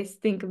 we always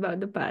think about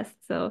the past.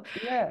 So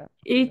yeah,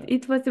 it yeah.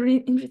 it was a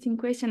really interesting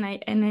question.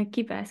 I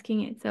keep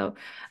asking it, so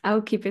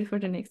I'll keep it for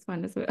the next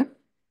one as well.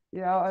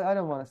 Yeah, I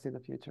don't want to see the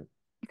future.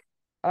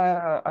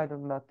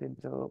 I'm not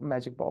into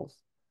magic balls.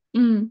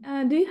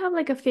 Mm. Do you have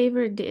like a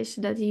favorite dish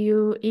that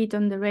you eat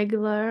on the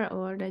regular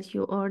or that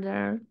you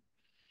order?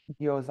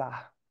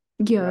 Gyoza,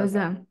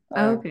 gyoza. Gyoza.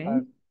 I'm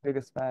Okay.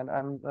 biggest fan.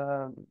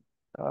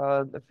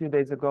 A few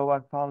days ago I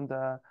found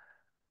a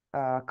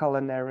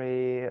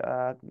culinary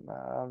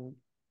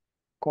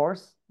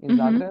course in Mm-hmm.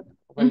 Zagreb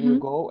where you Mm-hmm.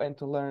 go and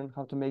to learn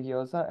how to make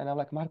gyoza. And I'm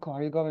like, Marco,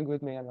 are you going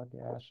with me? I'm like,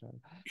 yeah, sure.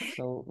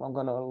 So I'm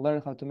gonna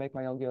learn how to make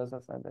my own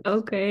gyozas, and that's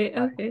Okay.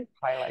 my Okay.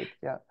 highlight.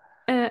 Yeah,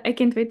 I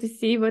can't wait to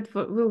see what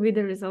will be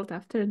the result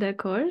after the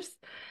course.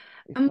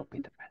 it Um, will be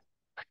the best.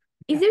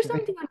 is Has there to be.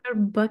 something on your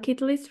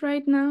bucket list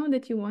right now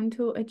that you want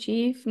to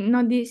achieve?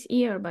 Not this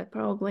year, but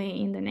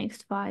probably in the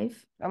next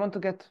five. I want to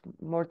get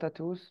more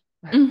tattoos.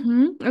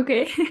 Mm-hmm.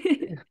 Okay.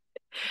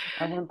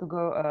 I want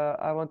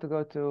to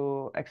go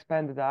to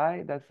Expanded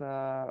Eye. That's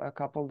a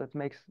couple that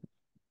makes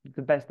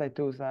the best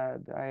tattoos I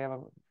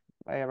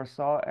ever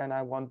saw, and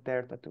I want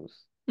their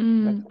tattoos.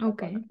 That's Mm, on my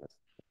okay. bucket list.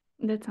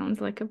 That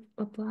sounds like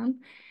a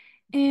plan.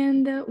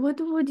 And what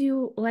would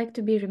you like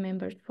to be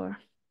remembered for?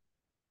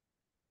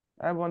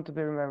 I want to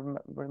be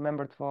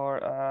remembered for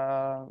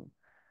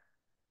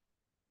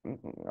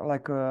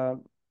like a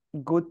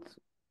good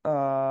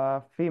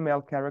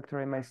female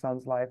character in my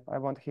son's life. I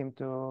want him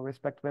to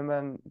respect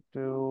women,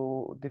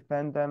 to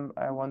defend them.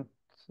 I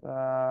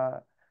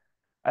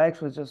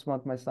actually just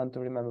want my son to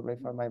remember me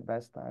for my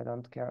best. I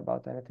don't care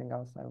about anything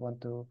else. I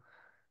want to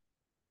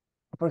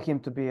for him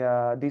to be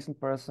a decent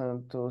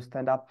person, to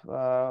stand up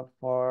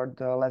for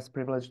the less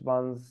privileged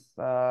ones,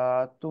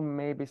 to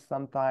maybe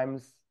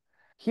sometimes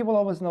he will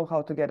always know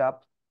how to get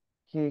up.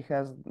 He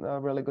has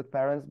really good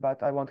parents,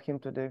 but I want him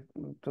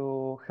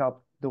to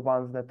help the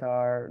ones that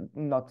are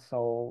not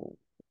so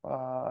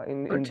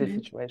in this Fortunate.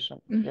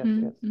 situation. Yes,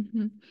 Mm-hmm. yes,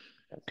 Mm-hmm.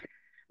 yes.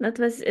 That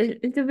was a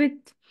little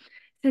bit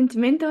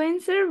sentimental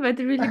answer, but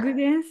a really good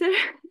answer.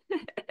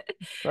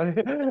 Sorry,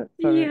 sorry.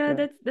 Yeah,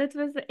 Yeah, that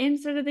was the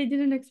answer that I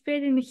didn't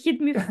expect and it hit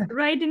me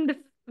right in the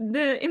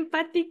the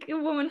empathic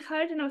woman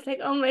heart, and I was like,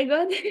 oh my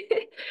God.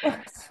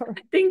 Sorry.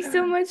 Thanks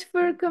so much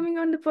for coming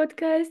on the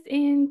podcast.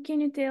 And can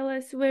you tell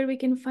us where we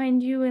can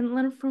find you and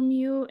learn from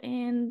you?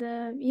 And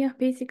yeah,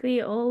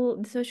 basically all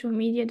the social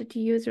media that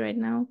you use right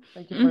now.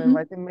 Thank you for Hmm.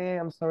 inviting me.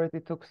 I'm sorry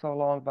it took so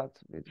long, but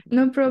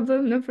No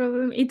problem, no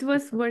problem. It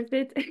was worth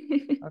it.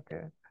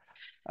 okay.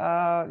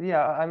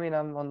 Yeah, I mean,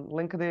 I'm on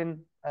LinkedIn,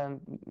 and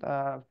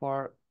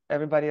for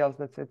everybody else,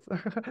 that's it.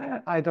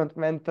 I don't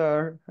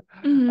mentor.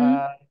 Hmm.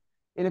 Uh,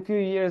 in a few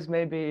years,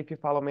 maybe if you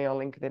follow me on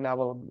LinkedIn, I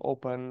will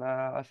open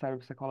a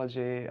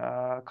cyberpsychology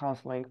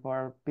counseling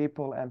for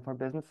people and for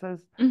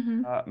businesses.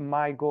 Hmm.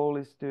 My goal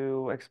is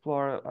to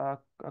explore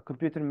a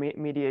computer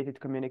mediated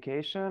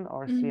communication,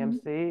 or Hmm.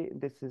 CMC.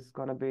 This is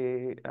going to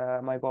be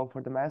my goal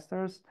for the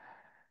masters.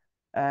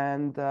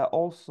 And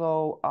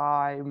also,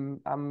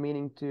 I'm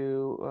meaning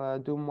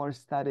to do more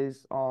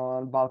studies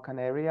on Balkan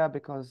area,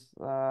 because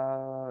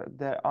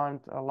there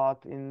aren't a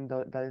lot in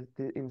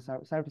in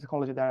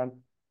cyberpsychology. There aren't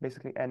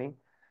basically any.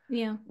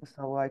 Yeah.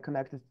 So I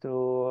connected to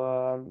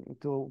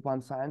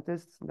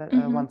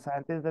Hmm. one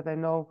scientist that I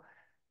know,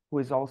 who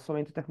is also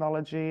into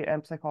technology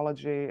and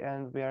psychology,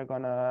 and we are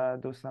gonna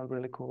do some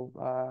really cool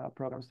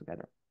programs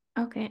together.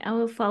 Okay, I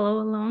will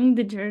follow along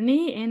the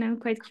journey and I'm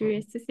quite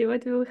curious to see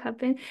what will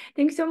happen.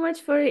 Thanks so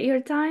much for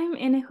your time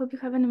and I hope you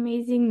have an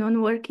amazing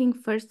non-working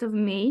 1st of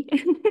May.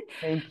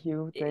 Thank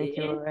you,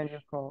 and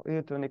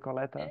you too,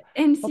 Nicoleta.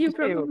 And see Hope you to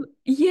see you. probably,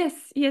 yes,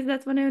 yes,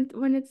 that's what I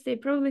wanted to say.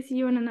 Probably see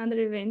you on another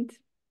event.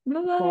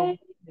 Bye Cool.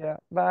 bye. Yeah.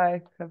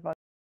 Bye. Have fun.